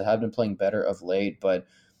defense that had been playing better of late, but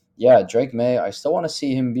yeah, Drake May, I still want to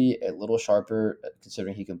see him be a little sharper,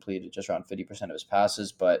 considering he completed just around 50% of his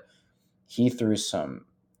passes, but he threw some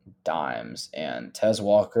dimes. And Tez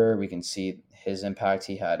Walker, we can see his impact.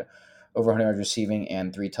 He had over 100 yards receiving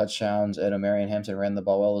and 3 touchdowns. Ed O'Marion Hampton ran the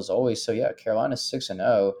ball well as always. So, yeah, Carolina's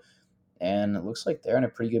 6-0, and it looks like they're in a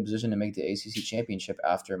pretty good position to make the ACC championship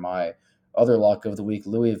after my other lock of the week,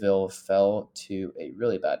 Louisville, fell to a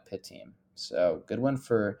really bad Pitt team. So, good win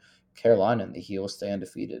for Carolina, and the Heels stay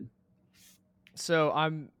undefeated. So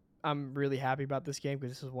I'm really happy about this game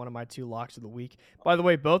because this is one of my 2 locks of the week. By the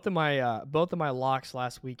way, both of my locks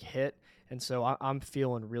last week hit, and so I'm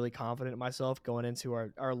feeling really confident in myself going into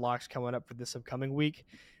our locks coming up for this upcoming week.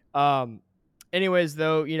 Um, anyways,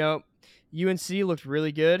 though, UNC looked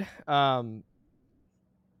really good.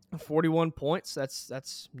 41 points.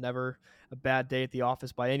 That's never a bad day at the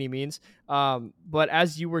office by any means. But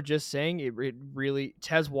as you were just saying, it really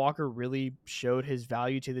Tez Walker really showed his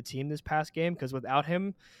value to the team this past game because without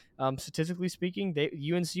him, statistically speaking,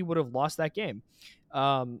 UNC would have lost that game.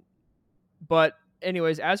 But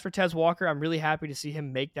anyways, as for Tez Walker, I'm really happy to see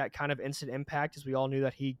him make that kind of instant impact as we all knew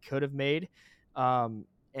that he could have made.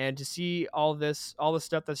 And to see all the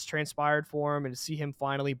stuff that's transpired for him and to see him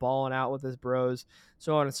finally balling out with his bros,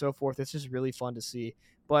 so on and so forth, it's just really fun to see.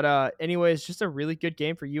 But anyways, just a really good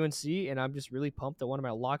game for UNC, and I'm just really pumped that one of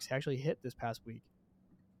my locks actually hit this past week.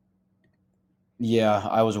 Yeah,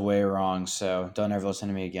 I was way wrong, so don't ever listen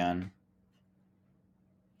to me again.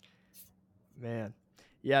 Man.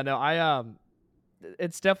 Yeah, no,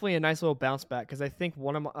 it's definitely a nice little bounce back because I think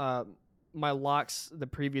one of my locks the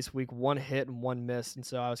previous week, one hit and one missed, and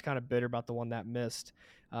so I was kind of bitter about the one that missed.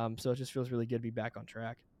 So it just feels really good to be back on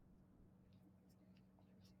track.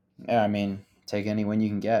 Yeah, I mean, take any win you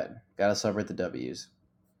can get. Got to celebrate the W's.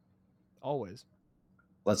 Always.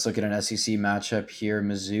 Let's look at an SEC matchup here.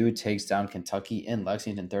 Mizzou takes down Kentucky in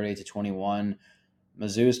Lexington 38-21.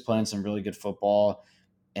 Mizzou is playing some really good football,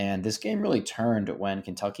 and this game really turned when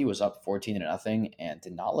Kentucky was up 14-0 and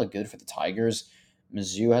did not look good for the Tigers.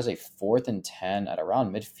 Mizzou has a 4th and 10 at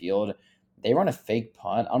around midfield. They run a fake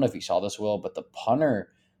punt. I don't know if you saw this, Will, but the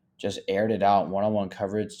punter just aired it out one-on-one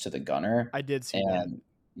coverage to the gunner. I did see that. And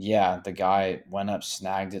yeah, the guy went up,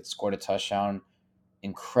 snagged it, scored a touchdown.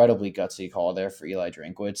 Incredibly gutsy call there for Eli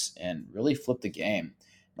Drinkwitz and really flipped the game.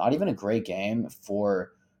 Not even a great game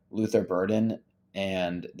for Luther Burden,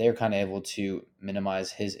 and they're kind of able to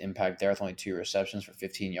minimize his impact there with only 2 receptions for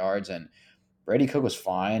 15 yards. And Brady Cook was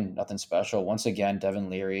fine, nothing special. Once again, Devin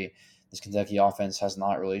Leary, this Kentucky offense has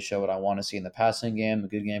not really showed what I want to see in the passing game. A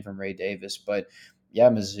good game from Ray Davis. But yeah,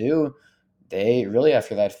 Mizzou, they really,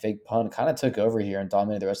 after that fake punt, kind of took over here and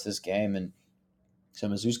dominated the rest of this game. And so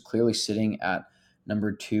Mizzou's clearly sitting at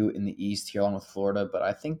number 2 in the East here along with Florida. But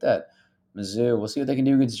I think that Mizzou, we'll see what they can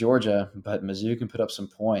do against Georgia, but Mizzou can put up some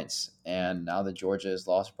points. And now that Georgia has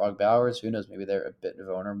lost Brock Bowers, who knows, maybe they're a bit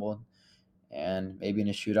vulnerable. And maybe in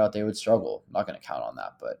a shootout they would struggle. I'm not going to count on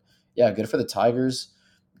that. But yeah, good for the Tigers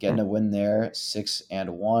getting a win there,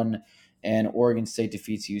 6-1. And Oregon State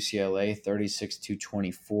defeats UCLA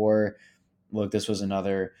 36-24. Look, this was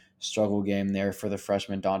another struggle game there for the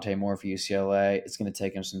freshman Dante Moore for UCLA. It's going to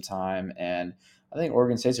take him some time, and I think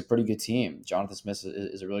Oregon State's a pretty good team. Jonathan Smith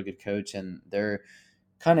is a really good coach, and they're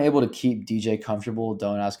kind of able to keep DJ comfortable.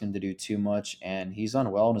 Don't ask him to do too much, and he's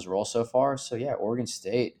done well in his role so far. So yeah, Oregon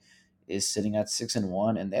State is sitting at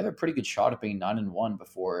 6-1, and they have a pretty good shot at being 9-1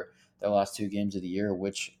 before their last 2 games of the year,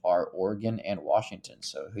 which are Oregon and Washington.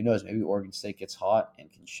 So who knows? Maybe Oregon State gets hot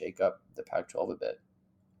and can shake up the Pac-12 a bit.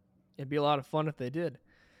 It'd be a lot of fun if they did.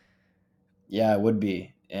 Yeah, it would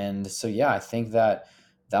be. And so, yeah, I think that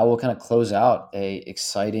will kind of close out a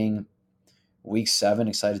exciting week 7.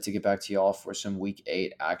 Excited to get back to y'all for some week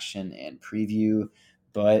 8 action and preview.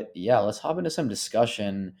 But yeah, let's hop into some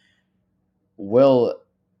discussion. Will,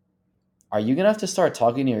 are you going to have to start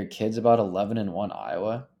talking to your kids about 11-1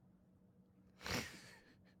 Iowa?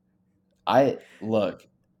 Look,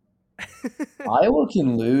 Iowa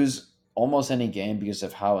can lose almost any game because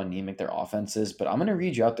of how anemic their offense is, but I'm going to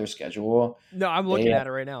read you out their schedule. No, I'm looking at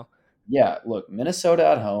it right now. Yeah, look, Minnesota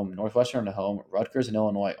at home, Northwestern at home, Rutgers and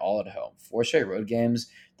Illinois all at home. 4 straight road games,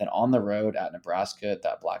 then on the road at Nebraska,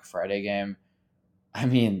 that Black Friday game. I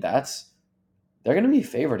mean, they're going to be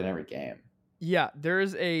favored in every game. Yeah, there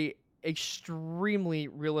is a extremely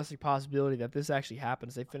realistic possibility that this actually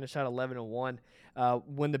happens. They finish out 11-1,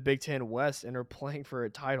 win the Big Ten West, and are playing for a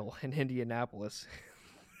title in Indianapolis.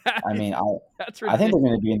 I mean, That's I think they're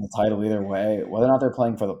going to be in the title either way. Whether or not they're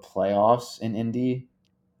playing for the playoffs in Indy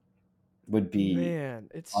would be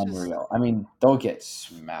it's unreal. I mean, they'll get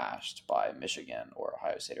smashed by Michigan or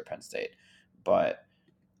Ohio State or Penn State, but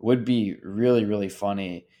would be really, really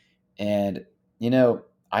funny And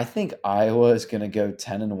I think Iowa is going to go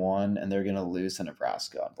 10-1, and they're going to lose to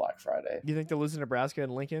Nebraska on Black Friday. You think they'll lose to Nebraska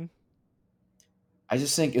and Lincoln? I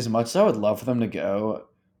just think as much as I would love for them to go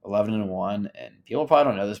 11-1, and people probably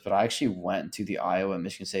don't know this, but I actually went to the Iowa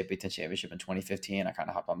Michigan State Big Ten Championship in 2015. I kind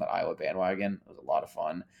of hopped on that Iowa bandwagon. It was a lot of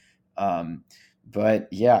fun. But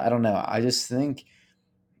yeah, I don't know. I just think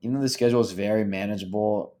even though the schedule is very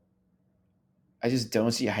manageable, I just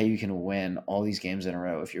don't see how you can win all these games in a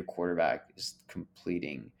row if your quarterback is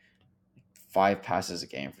completing 5 passes a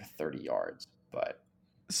game for 30 yards. But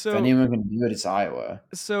if So anyone can do it, it's Iowa.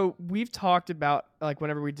 So we've talked about, like,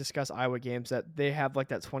 whenever we discuss Iowa games, that they have like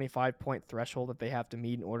that 25-point threshold that they have to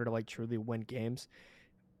meet in order to like truly win games.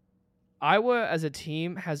 Iowa as a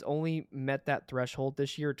team has only met that threshold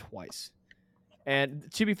this year twice.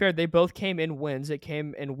 And to be fair, they both came in wins. It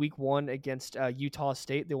came in week 1 against Utah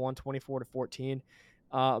State. They won 24-14.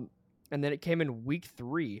 And then it came in week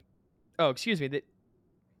 3. Oh, excuse me.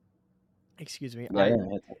 Excuse me. Yeah,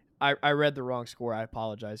 I read the wrong score. I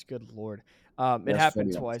apologize. Good Lord. It that's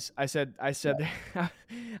happened 41. twice. I said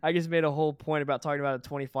I just made a whole point about talking about a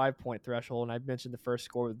 25-point threshold, and I mentioned the first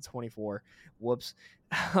score with 24. Whoops.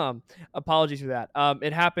 Apologies for that.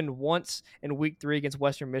 It happened once in week 3 against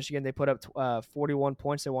Western Michigan. They put up 41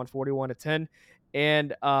 points. They won 41-10.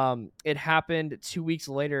 And it happened 2 weeks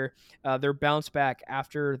later. Their bounce back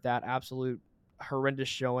after that absolute horrendous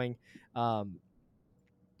showing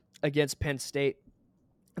against Penn State.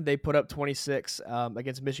 They put up 26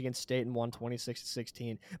 against Michigan State and won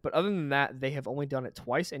 26-16. But other than that, they have only done it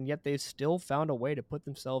twice, and yet they've still found a way to put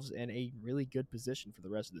themselves in a really good position for the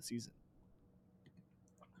rest of the season.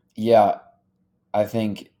 Yeah, I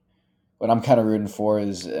think what I'm kind of rooting for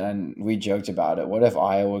is, and we joked about it, what if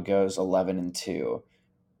Iowa goes 11-2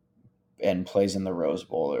 and plays in the Rose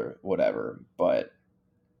Bowl or whatever, but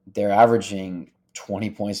they're averaging 20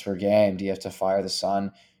 points per game? Do you have to fire the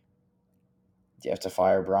Sun? Do you have to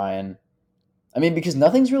fire Brian? I mean, because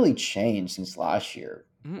nothing's really changed since last year.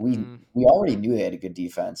 We already knew they had a good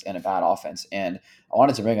defense and a bad offense, and I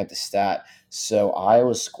wanted to bring up the stat. So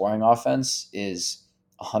Iowa's scoring offense is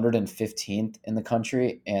 115th in the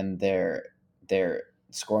country, and their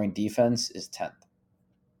scoring defense is 10th.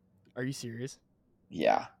 Are you serious?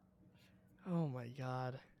 Yeah. Oh my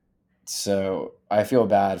God. So I feel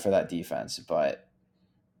bad for that defense, but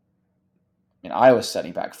I mean, Iowa's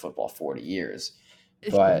setting back football 40 years.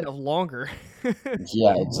 But Longer.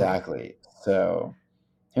 yeah, exactly. So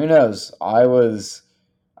who knows?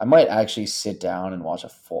 I might actually sit down and watch a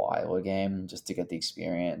full Iowa game just to get the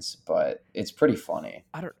experience, but it's pretty funny.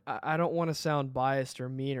 I don't want to sound biased or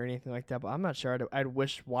mean or anything like that, but I'm not sure I'd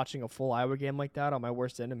wish watching a full Iowa game like that on my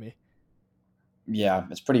worst enemy. Yeah,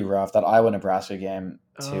 it's pretty rough. That Iowa-Nebraska game,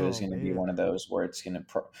 too, is Oh, going to be man. one of those where it's going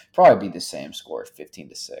to probably be the same score,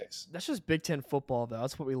 15-6. That's just Big Ten football, though.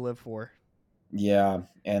 That's what we live for. Yeah,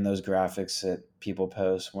 and those graphics that people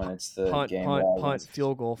post when it's the game Punt,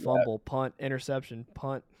 field goal, fumble, punt, interception,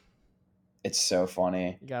 punt. It's so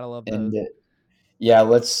funny. You gotta love And those. yeah, I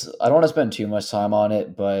don't want to spend too much time on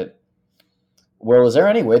it, but Will, is there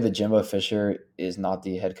any way that Jimbo Fisher is not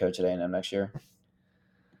the head coach at A&M next year?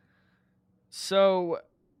 So,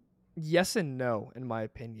 yes and no, in my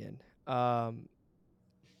opinion. I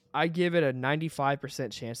give it a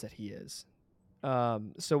 95% chance that he is.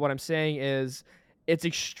 So what I'm saying is it's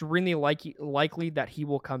extremely likely that he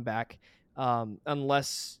will come back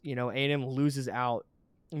unless, A&M loses out,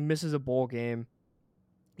 misses a bowl game,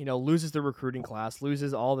 loses the recruiting class,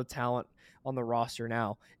 loses all the talent on the roster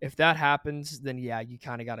now. If that happens, then yeah, you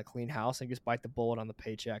kind of got to clean house and just bite the bullet on the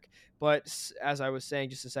paycheck. But as I was saying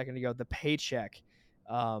just a second ago, the paycheck,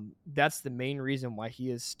 that's the main reason why he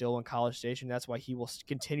is still in College Station. That's why he will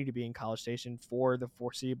continue to be in College Station for the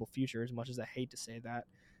foreseeable future, as much as I hate to say that.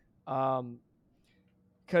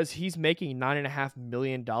 Because he's making $9.5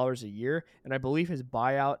 million a year, and I believe his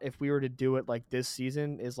buyout, if we were to do it like this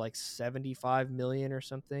season, is like $75 million or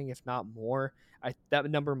something, if not more. That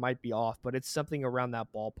number might be off, but it's something around that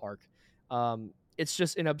ballpark. It's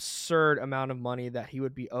just an absurd amount of money that he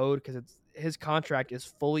would be owed because his contract is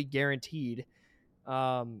fully guaranteed.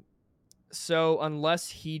 So unless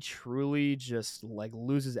he truly just like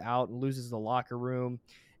loses out and loses the locker room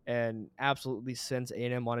and absolutely sends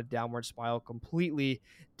A&M on a downward spiral completely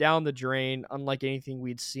down the drain, unlike anything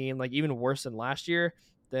we'd seen, like even worse than last year,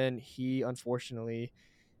 then he unfortunately,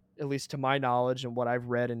 at least to my knowledge and what I've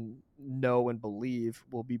read and know and believe,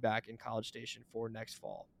 will be back in College Station for next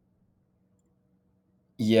fall.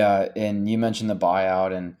 Yeah, and you mentioned the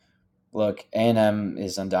buyout, and look, A&M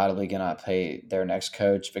is undoubtedly going to pay their next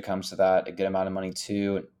coach, if it comes to that, a good amount of money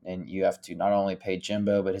too, and you have to not only pay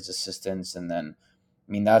Jimbo, but his assistants, and then,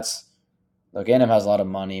 I mean, that's look, A&M has a lot of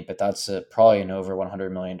money, but that's probably an over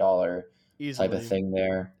 $100 million type of Easily, thing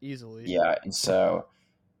there. easily. Yeah, and so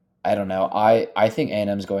I don't know. I think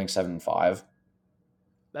A&M's going 7-5.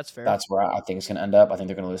 That's fair. That's where I think it's going to end up. I think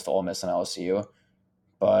they're going to lose to Ole Miss and LSU,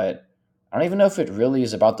 but I don't even know if it really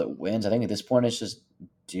is about the wins. I think at this point it's just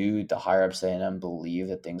do the higher ups at A&M believe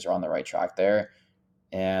that things are on the right track there,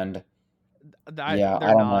 and yeah, I They're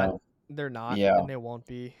don't not. know. They're not, Yeah, and they won't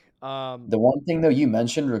be. the one thing though you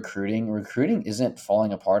mentioned recruiting. Recruiting isn't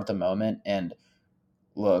falling apart at the moment, and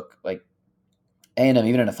look, like A&M,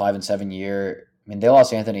 even in a 5-7 year, I mean, they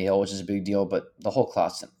lost Anthony Hill, which is a big deal, but the whole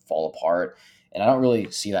class didn't fall apart. And I don't really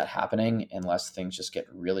see that happening unless things just get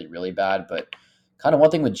really, really bad. But kind of one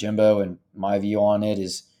thing with Jimbo and my view on it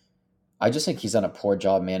is I just think he's done a poor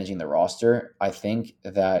job managing the roster. I think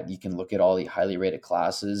that you can look at all the highly rated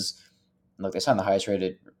classes. Look, they signed the highest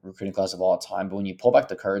rated recruiting class of all time, but when you pull back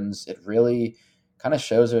the curtains, it really kind of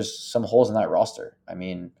shows there's some holes in that roster. I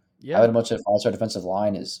mean, Yeah, having a bunch of five-star defensive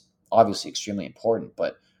line is obviously extremely important,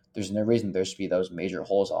 but there's no reason there should be those major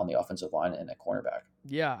holes on the offensive line and at cornerback.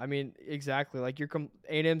 yeah. I mean, exactly. Like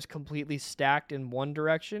A&M's completely stacked in one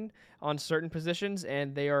direction on certain positions,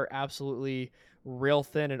 and they are absolutely real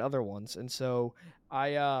thin in other ones. And so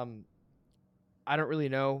I um I don't really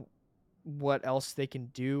know what else they can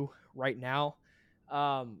do right now.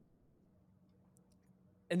 Um,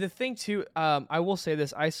 and the thing too, I will say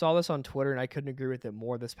this: I saw this on Twitter, and I couldn't agree with it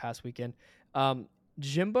more this past weekend.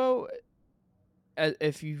 Jimbo,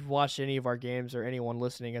 if you've watched any of our games or anyone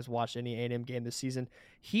listening has watched any A&M game this season,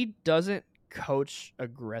 he doesn't coach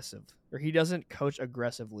aggressive or he doesn't coach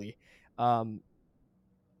aggressively. Um,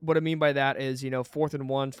 what I mean by that is, 4th and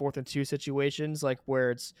 1, 4th and 2 situations, like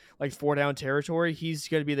where it's like 4 down territory, he's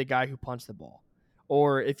going to be the guy who punts the ball.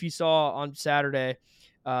 Or if you saw on Saturday,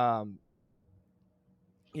 um,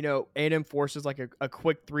 A&M forces like a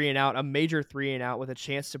quick 3-and-out, a major 3-and-out with a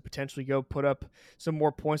chance to potentially go put up some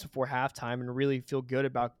more points before halftime and really feel good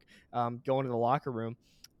about going to the locker room.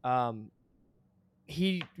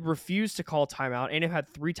 He refused to call timeout. A&M had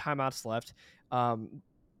 3 timeouts left.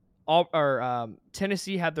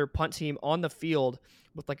 Tennessee had their punt team on the field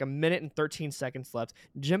with like a minute and 13 seconds left.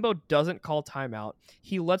 Jimbo doesn't call timeout.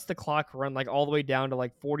 He lets the clock run like all the way down to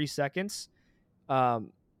like 40 seconds.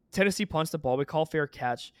 Um, Tennessee punts the ball. We call fair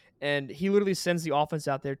catch, and he literally sends the offense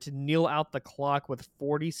out there to kneel out the clock with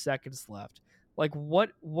 40 seconds left. Like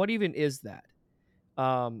what even is that?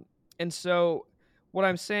 Um, and so what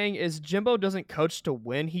I'm saying is Jimbo doesn't coach to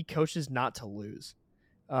win. He coaches not to lose.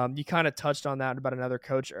 You kind of touched on that about another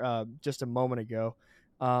coach just a moment ago.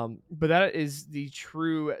 But that is the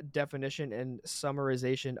true definition and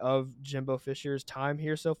summarization of Jimbo Fisher's time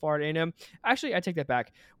here so far at A&M. Actually, I take that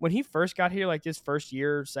back. When he first got here, like this first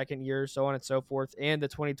year, second year, so on and so forth, and the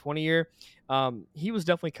 2020 year, he was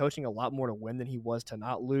definitely coaching a lot more to win than he was to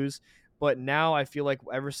not lose. But now I feel like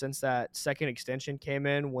ever since that second extension came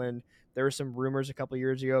in, when there were some rumors a couple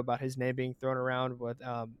years ago about his name being thrown around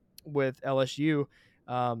with LSU,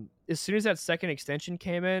 as soon as that second extension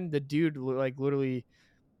came in, the dude like literally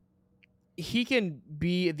he can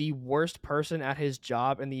be the worst person at his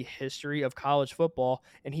job in the history of college football,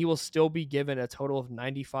 and he will still be given a total of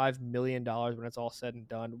 $95 million when it's all said and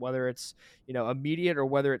done, whether it's immediate or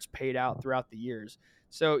whether it's paid out throughout the years.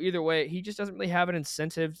 So either way, he just doesn't really have an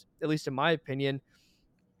incentive, at least in my opinion.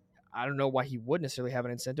 I don't know why he would necessarily have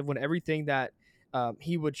an incentive when everything that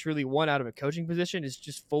he would truly want out of a coaching position is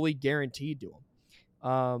just fully guaranteed to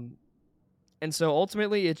him. And so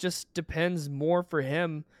ultimately, it just depends more for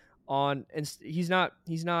him on, and he's not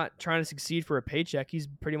trying to succeed for a paycheck. He's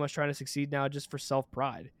pretty much trying to succeed now just for self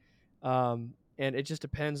pride. And it just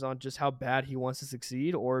depends on just how bad he wants to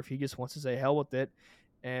succeed, or if he just wants to say hell with it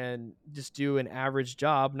and just do an average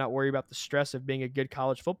job, not worry about the stress of being a good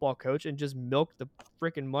college football coach, and just milk the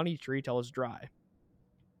freaking money tree till it's dry.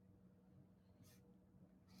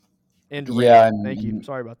 End rant. Yeah, Thank you.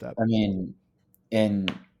 Sorry about that. I mean,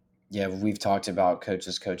 and yeah, we've talked about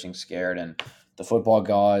coaches coaching scared, and the football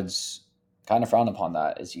gods kind of frown upon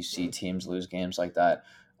that as you see teams lose games like that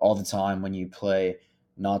all the time when you play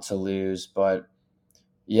not to lose. But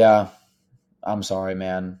yeah, I'm sorry,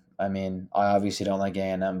 man. I mean, I obviously don't like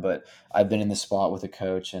A&M, but I've been in this spot with a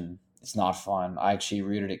coach, and it's not fun. I actually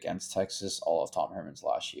rooted against Texas all of Tom Herman's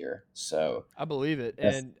last year, so I believe it,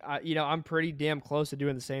 that's and I'm pretty damn close to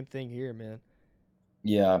doing the same thing here, man.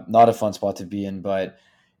 yeah, not a fun spot to be in, but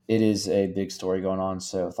it is a big story going on,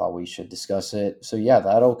 so I thought we should discuss it. So yeah,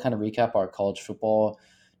 that'll kind of recap our college football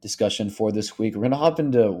discussion for this week. We're gonna hop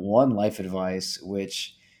into one life advice,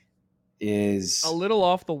 which A is little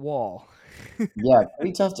off the wall. yeah,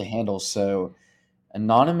 pretty tough to handle. So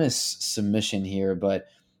anonymous submission here, but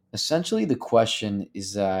essentially the question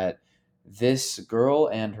is that this girl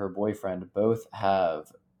and her boyfriend both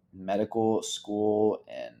have medical school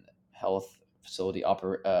and health facility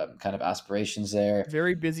kind of aspirations there.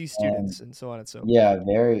 Very busy And students and so on and so forth. yeah,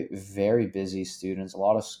 very, very busy students, a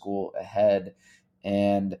lot of school ahead.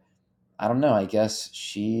 And I don't know. I guess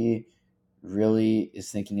she really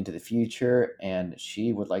is thinking into the future and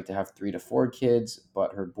she would like to have 3 to 4 kids,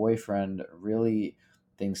 but her boyfriend really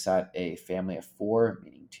thinks that a family of 4,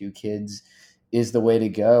 meaning 2 kids, is the way to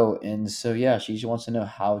go. And so, yeah, she just wants to know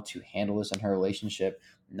how to handle this in her relationship,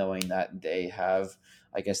 knowing that they have,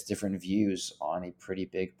 I guess, different views on a pretty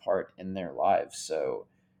big part in their lives. So,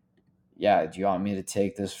 yeah, do you want me to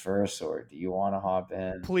take this first or do you want to hop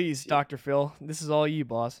in? Please, Dr. Phil, this is all you,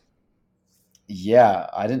 boss. Yeah,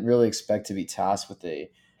 I didn't really expect to be tasked with a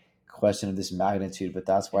question of this magnitude, but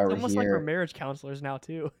that's why It's we're almost like we're here. marriage counselors now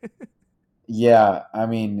too. Yeah, I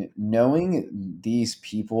mean, knowing these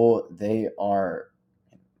people, they are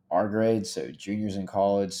our grade, so juniors in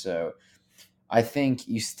college. So I think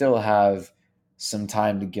you still have some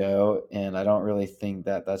time to go, and I don't really think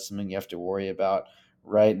that that's something you have to worry about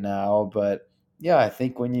right now. But yeah, I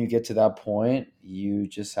think when you get to that point, you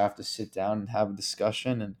just have to sit down and have a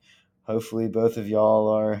discussion, and hopefully both of y'all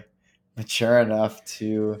are mature enough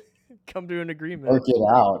to Come to an agreement. work it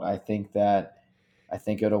out. I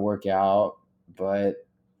think it'll work out, but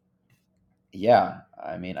yeah,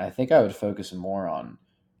 I mean, I think I would focus more on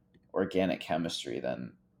organic chemistry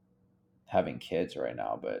than having kids right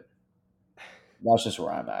now, but that's just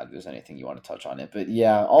where I'm at. If there's anything you want to touch on it, but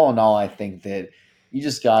yeah, all in all, I think that you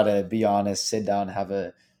just gotta be honest, sit down, have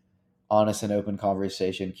a honest and open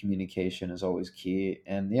conversation. Communication is always key,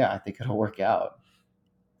 and yeah, I think it'll work out.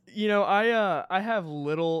 I have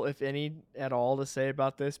little, if any, at all to say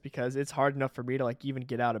about this because it's hard enough for me to like even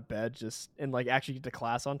get out of bed just and like actually get to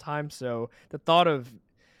class on time. So the thought of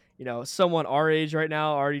someone our age right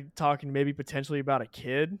now already talking maybe potentially about a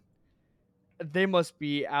kid, they must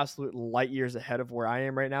be absolute light years ahead of where I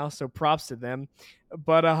am right now. So props to them.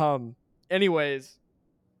 But anyways,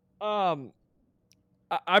 um,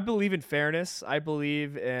 I believe in fairness. I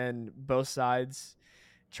believe in both sides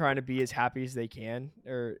trying to be as happy as they can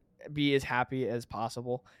or be as happy as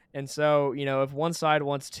possible. And so, if one side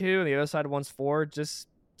wants 2 and the other side wants 4, just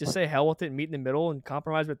say hell with it and meet in the middle and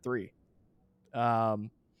compromise with 3.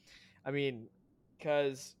 Um, I mean,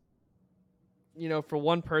 because for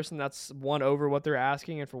one person that's one over what they're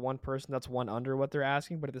asking, and for one person that's one under what they're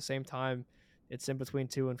asking, but at the same time, it's in between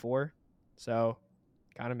 2 and 4. So,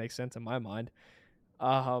 kind of makes sense in my mind.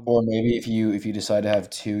 Um, Or maybe if you decide to have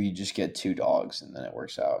 2, you just get 2 dogs, and then it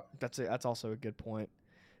works out. that's also a good point.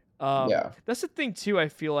 Yeah. That's the thing too. I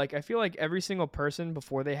feel like every single person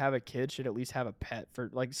before they have a kid should at least have a pet for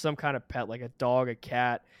like some kind of pet, like a dog, a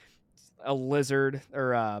cat, a lizard,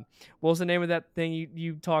 or what was the name of that thing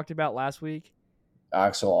you talked about last week?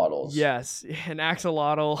 Axolotls. Yes, an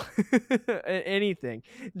axolotl, anything,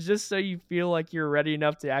 just so you feel like you're ready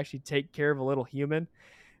enough to actually take care of a little human.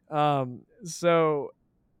 So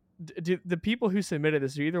do the people who submitted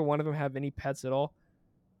this, do either one of them have any pets at all?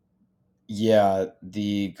 Yeah,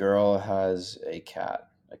 the girl has a cat,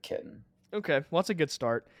 a kitten. Okay, well, that's a good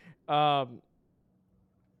start. Um,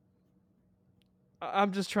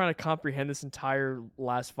 I'm just trying to comprehend this entire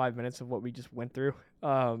last 5 minutes of what we just went through.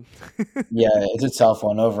 Um, Yeah, it's a tough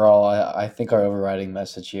one. Overall, I think our overriding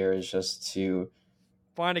message here is just to,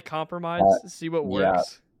 Find a uh, compromise, see what yeah,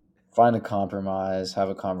 works. find a compromise, have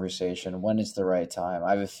a conversation when it's the right time.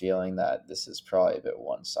 I have a feeling that this is probably a bit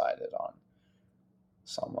one sided on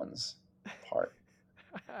someone's part.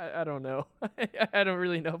 I don't know. I don't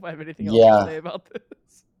really know if I have anything else to Yeah. say about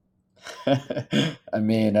this. I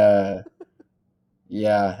mean,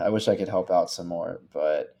 yeah, I wish I could help out some more,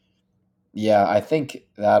 but yeah, I think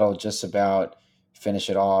that'll just about finish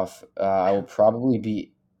it off. I will probably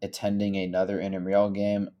be attending another intramural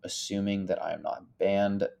game, assuming that I am not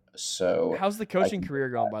banned. So How's the I coaching can. career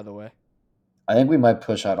going, by the way? I think we might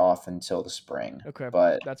push that off until the spring, Okay,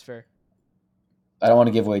 but that's fair. I don't want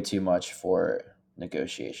to give away too much for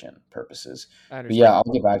negotiation purposes. I But yeah, understand.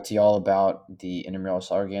 I'll get back to y'all about the intramural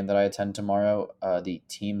soccer game that I attend tomorrow. The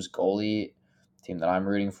team's goalie, team that I'm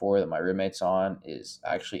rooting for, that my roommate's on, is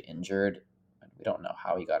actually injured. We don't know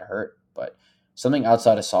how he got hurt, but something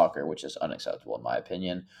outside of soccer, which is unacceptable in my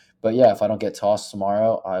opinion. But yeah, if I don't get tossed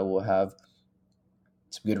tomorrow, I will have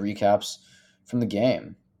some good recaps from the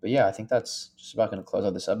game. But yeah, I think that's just about going to close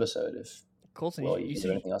out this episode. If Colton, Will, is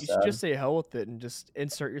there anything else you to should add? just say hell with it and just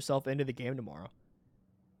insert yourself into the game tomorrow.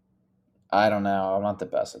 I don't know. I'm not the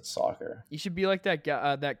best at soccer. You should be like that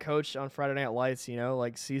guy, that coach on Friday Night Lights.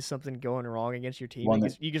 Like sees something going wrong against your team, One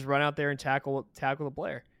and that you just run out there and tackle the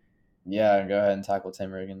player. Yeah, go ahead and tackle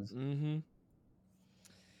Tim Riggins. Mm-hmm.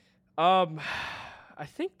 Um, I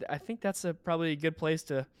think that's probably a good place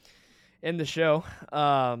to end the show.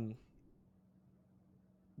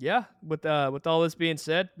 Yeah, with all this being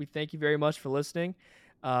said, we thank you very much for listening.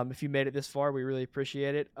 If you made it this far, we really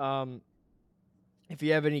appreciate it. If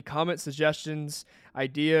you have any comments, suggestions,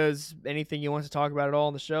 ideas, anything you want to talk about at all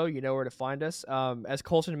on the show, you know where to find us. As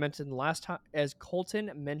Colton mentioned last time,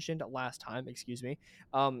 excuse me,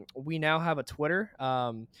 we now have a Twitter.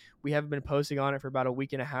 We haven't been posting on it for about a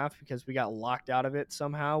week and a half because we got locked out of it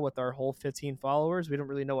somehow with our whole 15 followers. We don't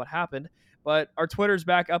really know what happened, but our Twitter's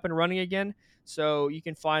back up and running again. So you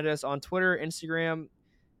can find us on Twitter, Instagram,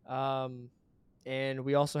 um, and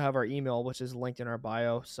we also have our email, which is linked in our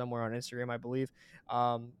bio somewhere on Instagram, I believe.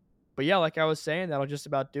 But yeah, like I was saying, that'll just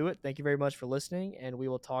about do it. Thank you very much for listening, and we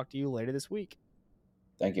will talk to you later this week.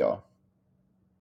 Thank you all.